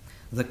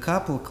 The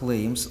couple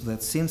claims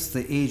that since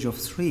the age of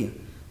 3,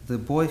 the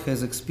boy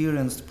has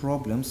experienced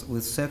problems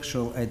with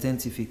sexual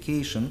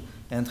identification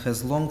and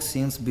has long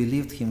since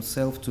believed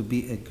himself to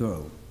be a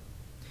girl.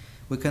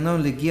 We can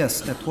only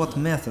guess at what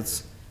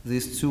methods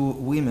these two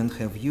women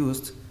have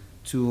used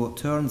to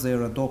turn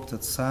their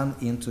adopted son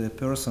into a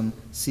person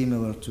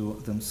similar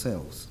to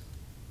themselves.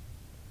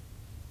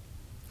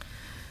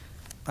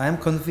 I am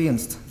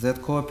convinced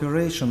that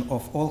cooperation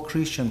of all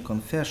Christian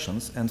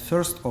confessions, and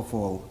first of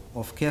all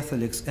of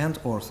Catholics and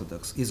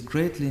Orthodox, is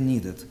greatly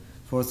needed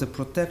for the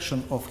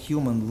protection of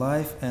human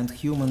life and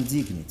human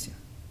dignity.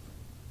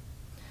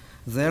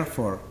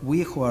 Therefore,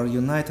 we who are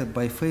united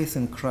by faith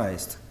in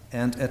Christ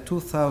and a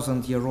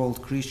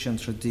 2,000-year-old Christian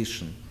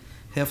tradition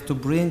have to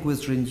bring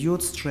with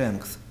renewed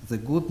strength the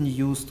good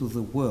news to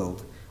the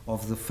world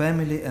of the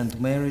family and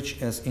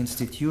marriage as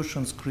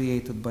institutions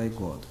created by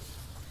God.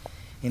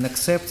 In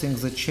accepting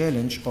the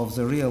challenge of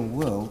the real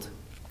world,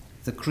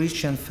 the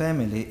Christian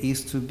family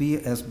is to be,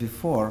 as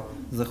before,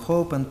 the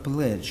hope and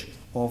pledge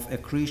of a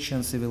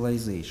Christian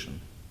civilization.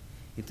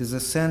 It is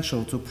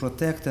essential to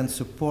protect and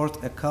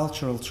support a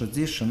cultural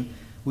tradition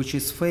which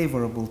is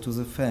favorable to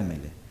the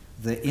family,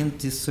 the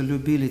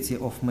indissolubility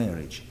of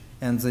marriage,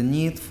 and the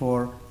need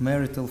for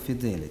marital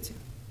fidelity.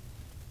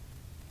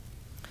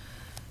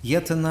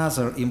 Yet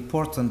another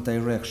important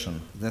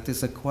direction that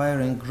is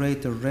acquiring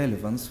greater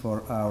relevance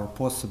for our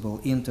possible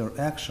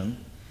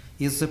interaction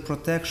is the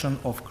protection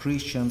of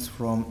Christians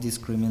from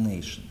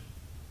discrimination.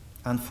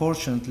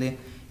 Unfortunately,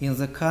 in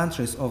the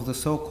countries of the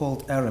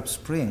so-called Arab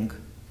Spring,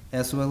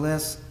 as well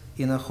as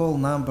in a whole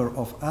number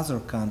of other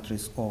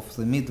countries of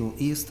the Middle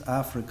East,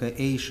 Africa,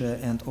 Asia,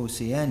 and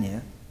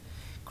Oceania,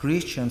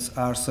 Christians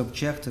are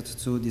subjected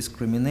to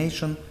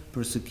discrimination,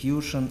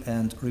 persecution,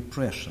 and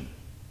repression.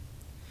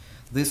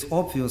 This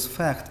obvious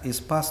fact is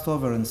passed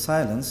over in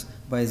silence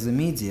by the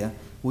media,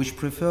 which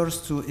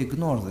prefers to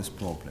ignore this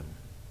problem.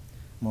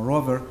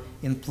 Moreover,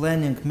 in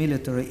planning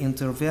military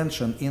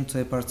intervention into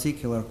a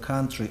particular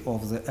country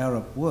of the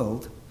Arab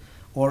world,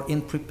 or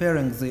in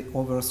preparing the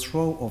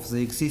overthrow of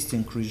the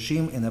existing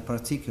regime in a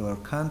particular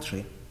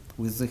country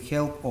with the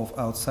help of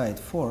outside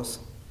force,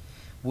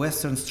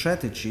 Western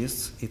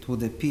strategists, it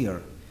would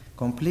appear,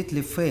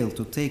 completely fail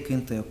to take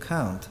into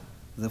account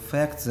the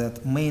fact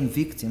that main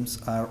victims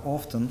are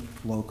often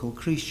local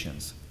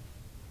Christians.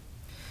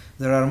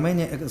 There are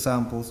many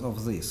examples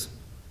of this.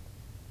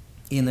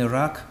 In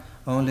Iraq,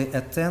 only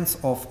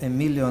 1/10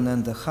 million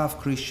and a half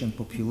Christian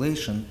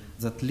population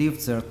that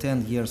lived there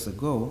 10 years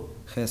ago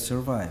has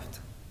survived.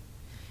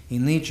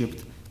 In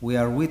Egypt, we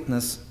are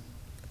witnesses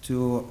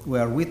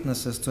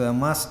to a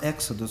mass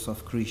exodus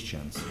of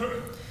Christians.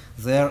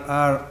 There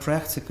are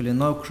practically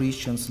no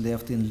Christians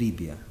left in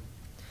Libya.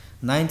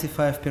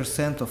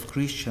 95% of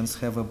Christians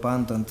have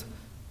abandoned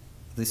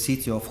the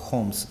city of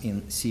Homs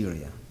in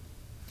Syria.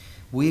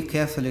 We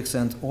Catholics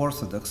and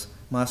Orthodox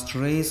must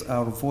raise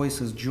our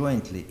voices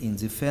jointly in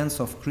defense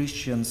of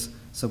Christians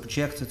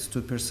subjected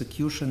to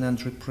persecution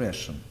and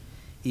repression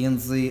in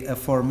the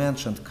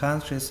aforementioned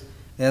countries,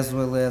 as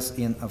well as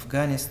in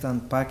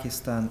Afghanistan,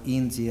 Pakistan,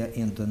 India,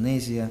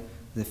 Indonesia,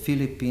 the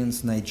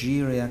Philippines,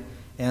 Nigeria,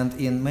 and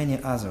in many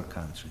other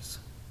countries.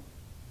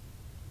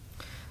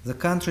 The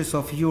countries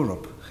of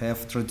Europe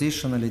have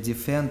traditionally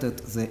defended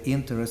the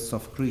interests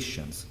of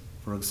Christians,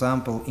 for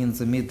example, in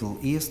the Middle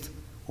East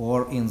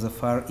or in the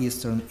Far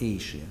Eastern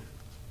Asia.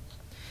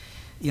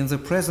 In the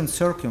present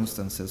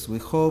circumstances, we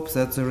hope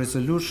that the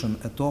resolution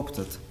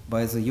adopted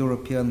by the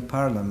European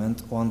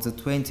Parliament on the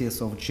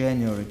 20th of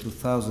January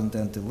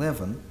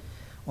 2011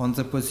 on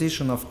the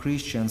position of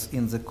Christians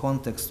in the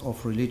context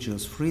of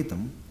religious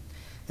freedom,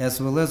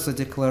 as well as the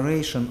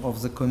declaration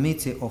of the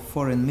Committee of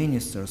Foreign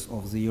Ministers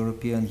of the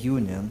European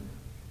Union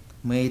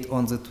made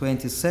on the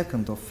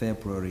 22nd of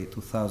February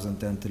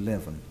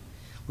 2011,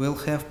 will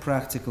have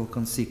practical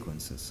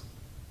consequences.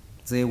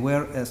 They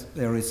were as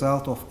a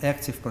result of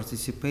active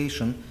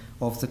participation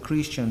of the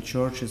Christian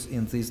churches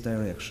in this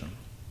direction.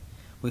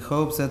 We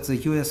hope that the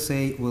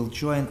USA will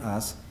join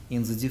us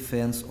in the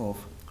defense of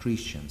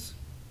Christians.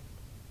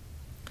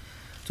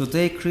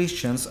 Today,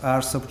 Christians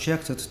are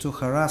subjected to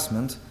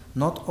harassment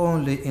not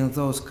only in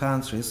those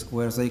countries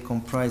where they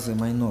comprise a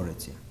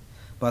minority,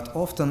 but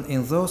often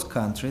in those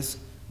countries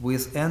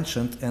with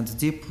ancient and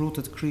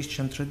deep-rooted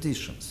Christian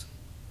traditions.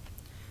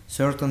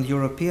 Certain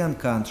European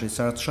countries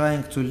are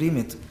trying to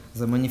limit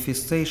the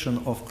manifestation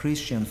of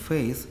Christian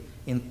faith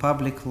in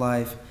public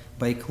life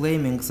by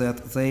claiming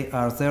that they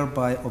are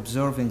thereby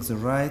observing the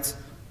rights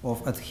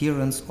of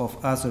adherents of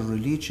other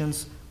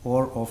religions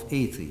or of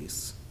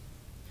atheists.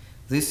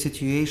 This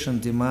situation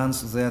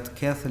demands that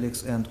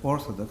Catholics and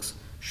Orthodox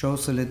show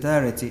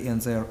solidarity in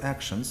their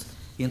actions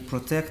in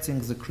protecting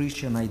the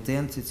Christian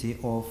identity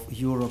of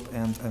Europe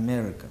and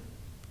America.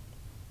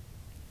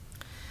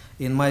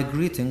 In my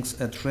greetings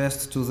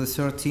addressed to the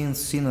 13th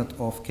Synod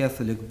of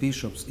Catholic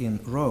Bishops in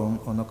Rome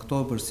on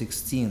October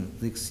 16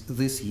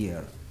 this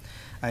year,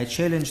 I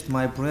challenged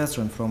my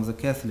brethren from the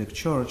Catholic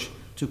Church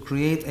to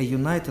create a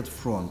united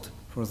front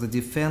for the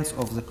defense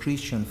of the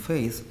Christian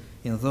faith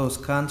in those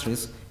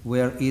countries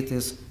where it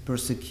is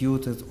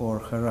persecuted or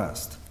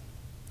harassed.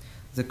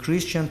 The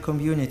Christian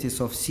communities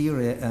of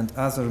Syria and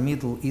other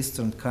Middle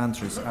Eastern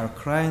countries are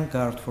crying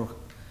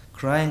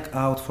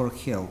out for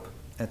help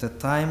at a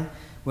time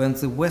when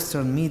the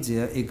Western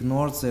media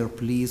ignored their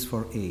pleas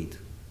for aid.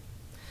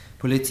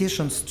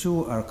 Politicians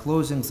too are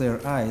closing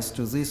their eyes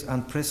to this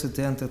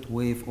unprecedented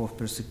wave of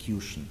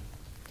persecution.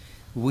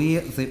 We,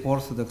 the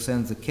Orthodox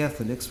and the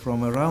Catholics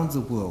from around the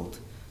world,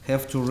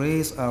 have to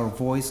raise our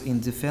voice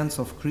in defense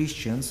of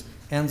Christians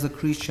and the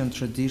Christian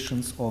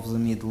traditions of the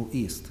Middle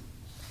East.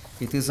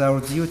 It is our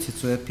duty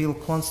to appeal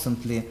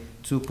constantly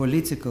to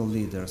political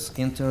leaders,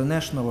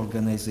 international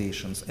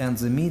organizations, and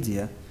the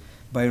media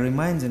by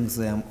reminding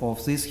them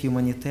of this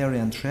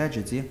humanitarian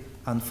tragedy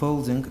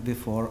unfolding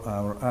before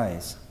our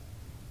eyes.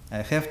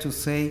 I have to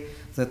say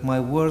that my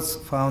words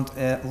found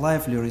a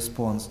lively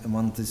response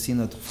among the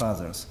Synod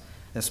Fathers,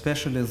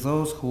 especially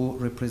those who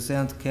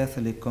represent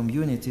Catholic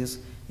communities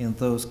in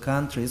those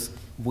countries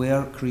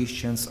where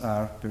Christians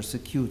are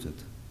persecuted.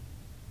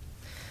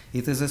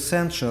 It is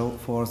essential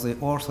for the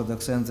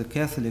Orthodox and the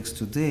Catholics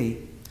today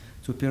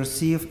to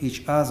perceive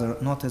each other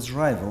not as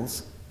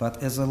rivals,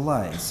 but as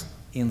allies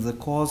in the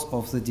cause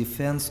of the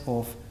defense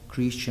of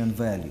Christian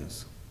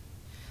values.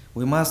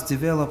 We must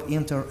develop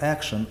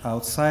interaction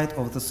outside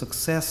of the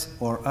success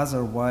or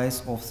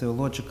otherwise of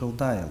theological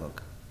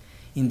dialogue,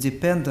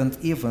 independent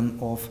even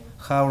of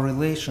how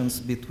relations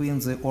between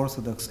the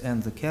Orthodox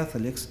and the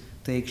Catholics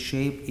take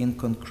shape in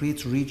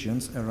concrete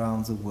regions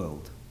around the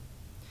world.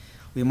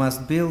 We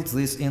must build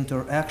this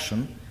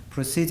interaction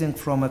proceeding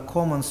from a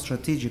common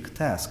strategic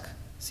task,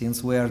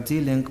 since we are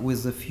dealing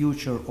with the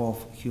future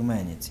of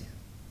humanity.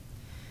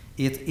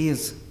 It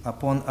is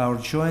upon our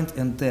joint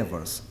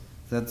endeavors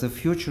that the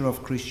future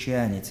of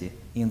Christianity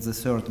in the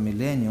third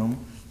millennium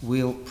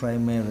will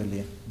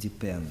primarily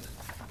depend.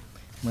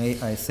 May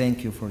I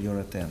thank you for your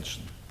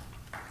attention.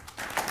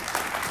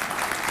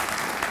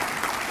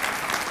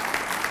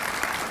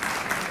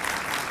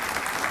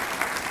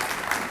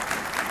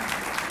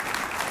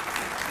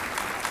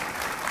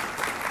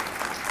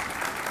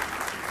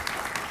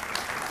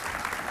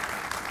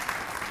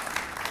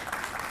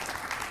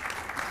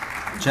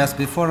 Just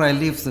before I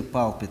leave the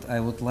pulpit, I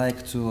would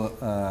like to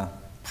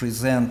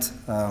present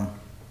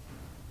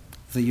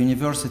the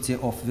University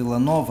of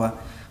Villanova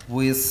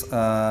with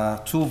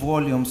 2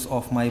 volumes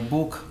of my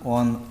book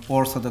on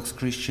Orthodox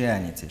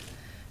Christianity.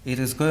 It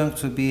is going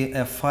to be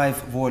a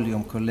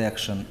 5-volume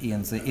collection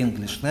in the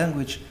English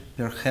language,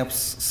 perhaps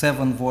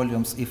 7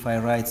 volumes if I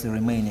write the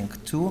remaining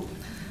 2.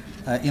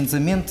 In the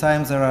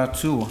meantime, there are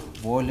 2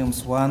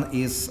 volumes. One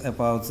is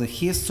about the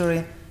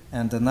history,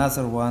 and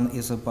another one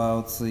is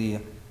about the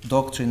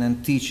doctrine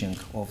and teaching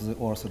of the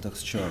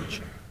Orthodox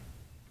Church.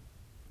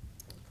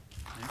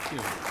 Thank you.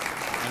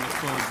 I look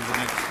forward to the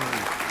next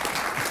story.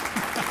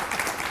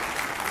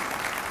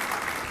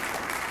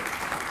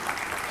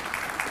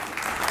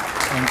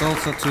 And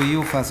also to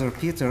you, Father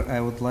Peter, I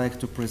would like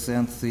to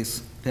present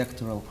this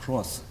pectoral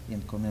cross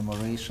in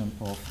commemoration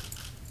of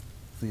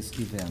this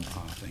event.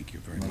 Oh, thank you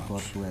very May much.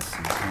 God bless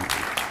you. Thank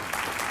you.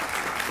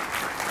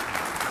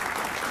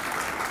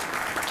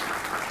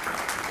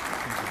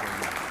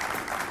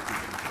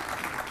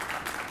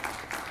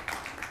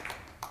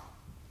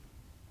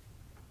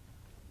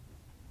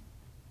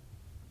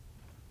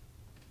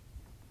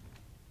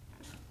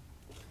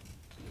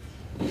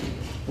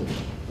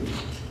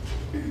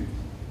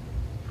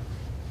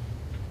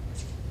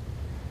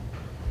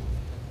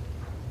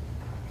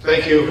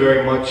 Thank you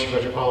very much,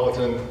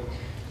 Metropolitan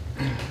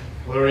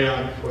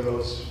Valerian, for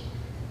those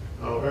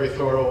very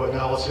thorough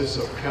analysis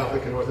of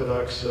Catholic and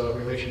Orthodox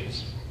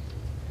relations.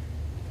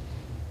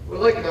 We'd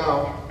like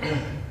now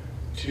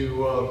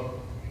to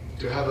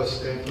have us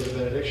stand for the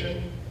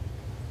benediction.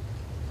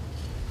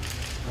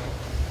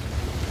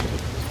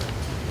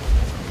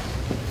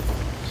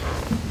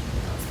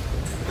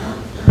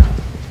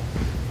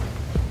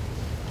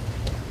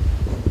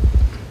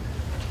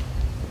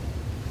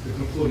 The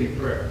concluding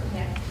prayer.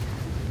 Yeah.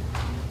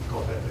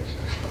 Call that next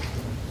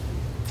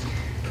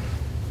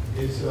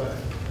is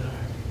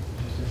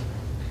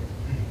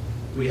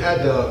we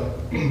had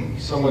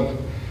someone,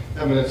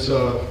 Eminence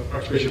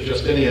Archbishop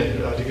Justinian,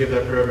 to give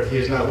that prayer, but he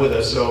is not with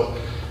us, so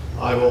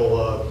I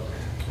will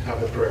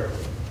have the prayer.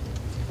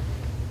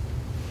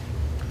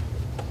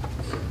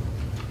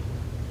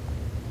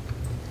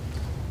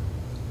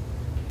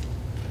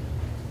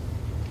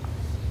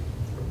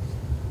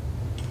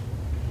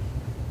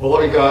 Well,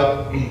 loving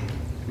God,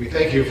 we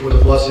thank you for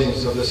the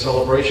blessings of this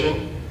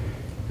celebration,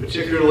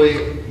 particularly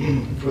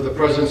for the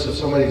presence of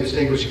so many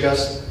distinguished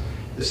guests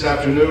this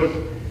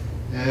afternoon,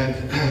 and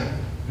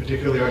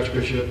particularly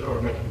Archbishop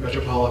or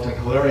Metropolitan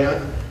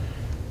Hilarion.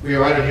 We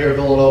are honored here at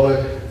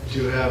Villanova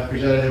to have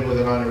presented him with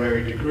an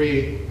honorary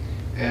degree,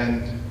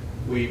 and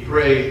we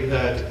pray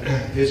that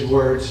his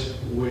words,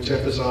 which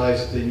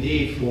emphasize the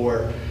need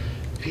for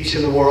peace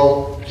in the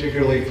world,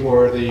 particularly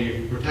for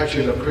the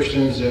protection of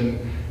Christians in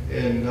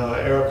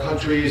Arab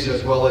countries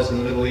as well as in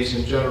the Middle East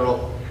in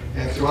general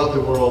and throughout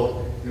the world,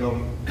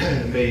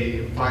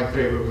 may find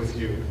favor with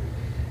you.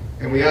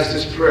 And we ask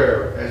this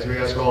prayer as we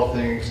ask all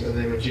things in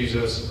the name of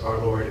Jesus, our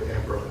Lord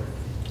and brother.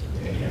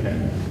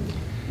 Amen.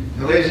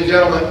 And ladies and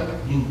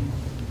gentlemen,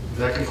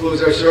 that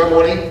concludes our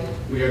ceremony.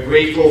 We are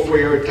grateful for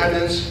your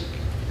attendance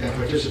and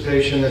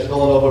participation as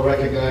Villanova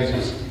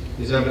recognizes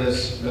His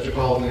Eminence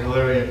Metropolitan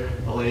Hilarion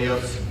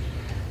Alayev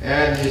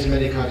and his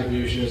many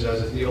contributions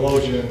as a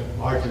theologian,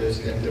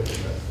 artist, and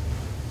diplomat.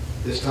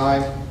 This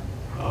time,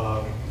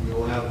 we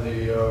will have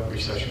the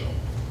recessional.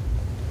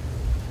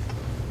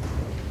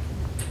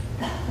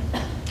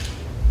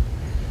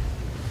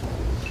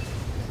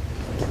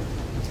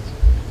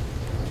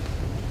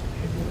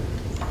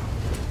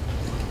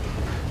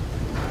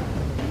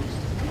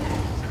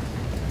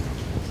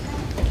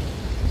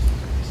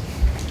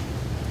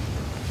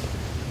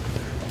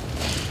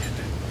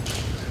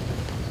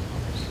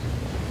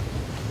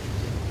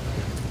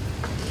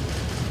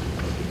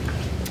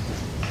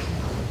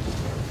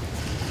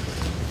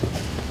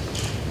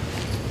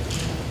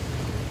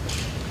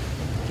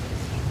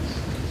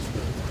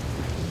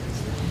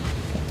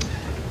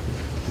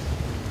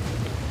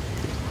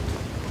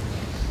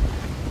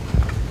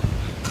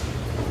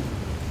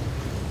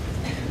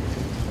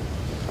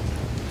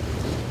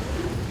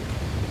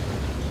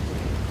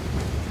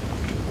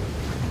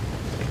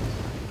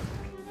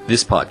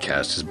 This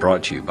podcast is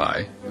brought to you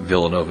by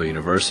Villanova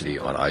University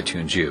on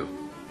iTunes U.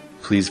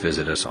 Please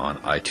visit us on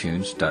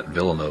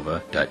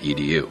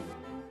itunes.villanova.edu.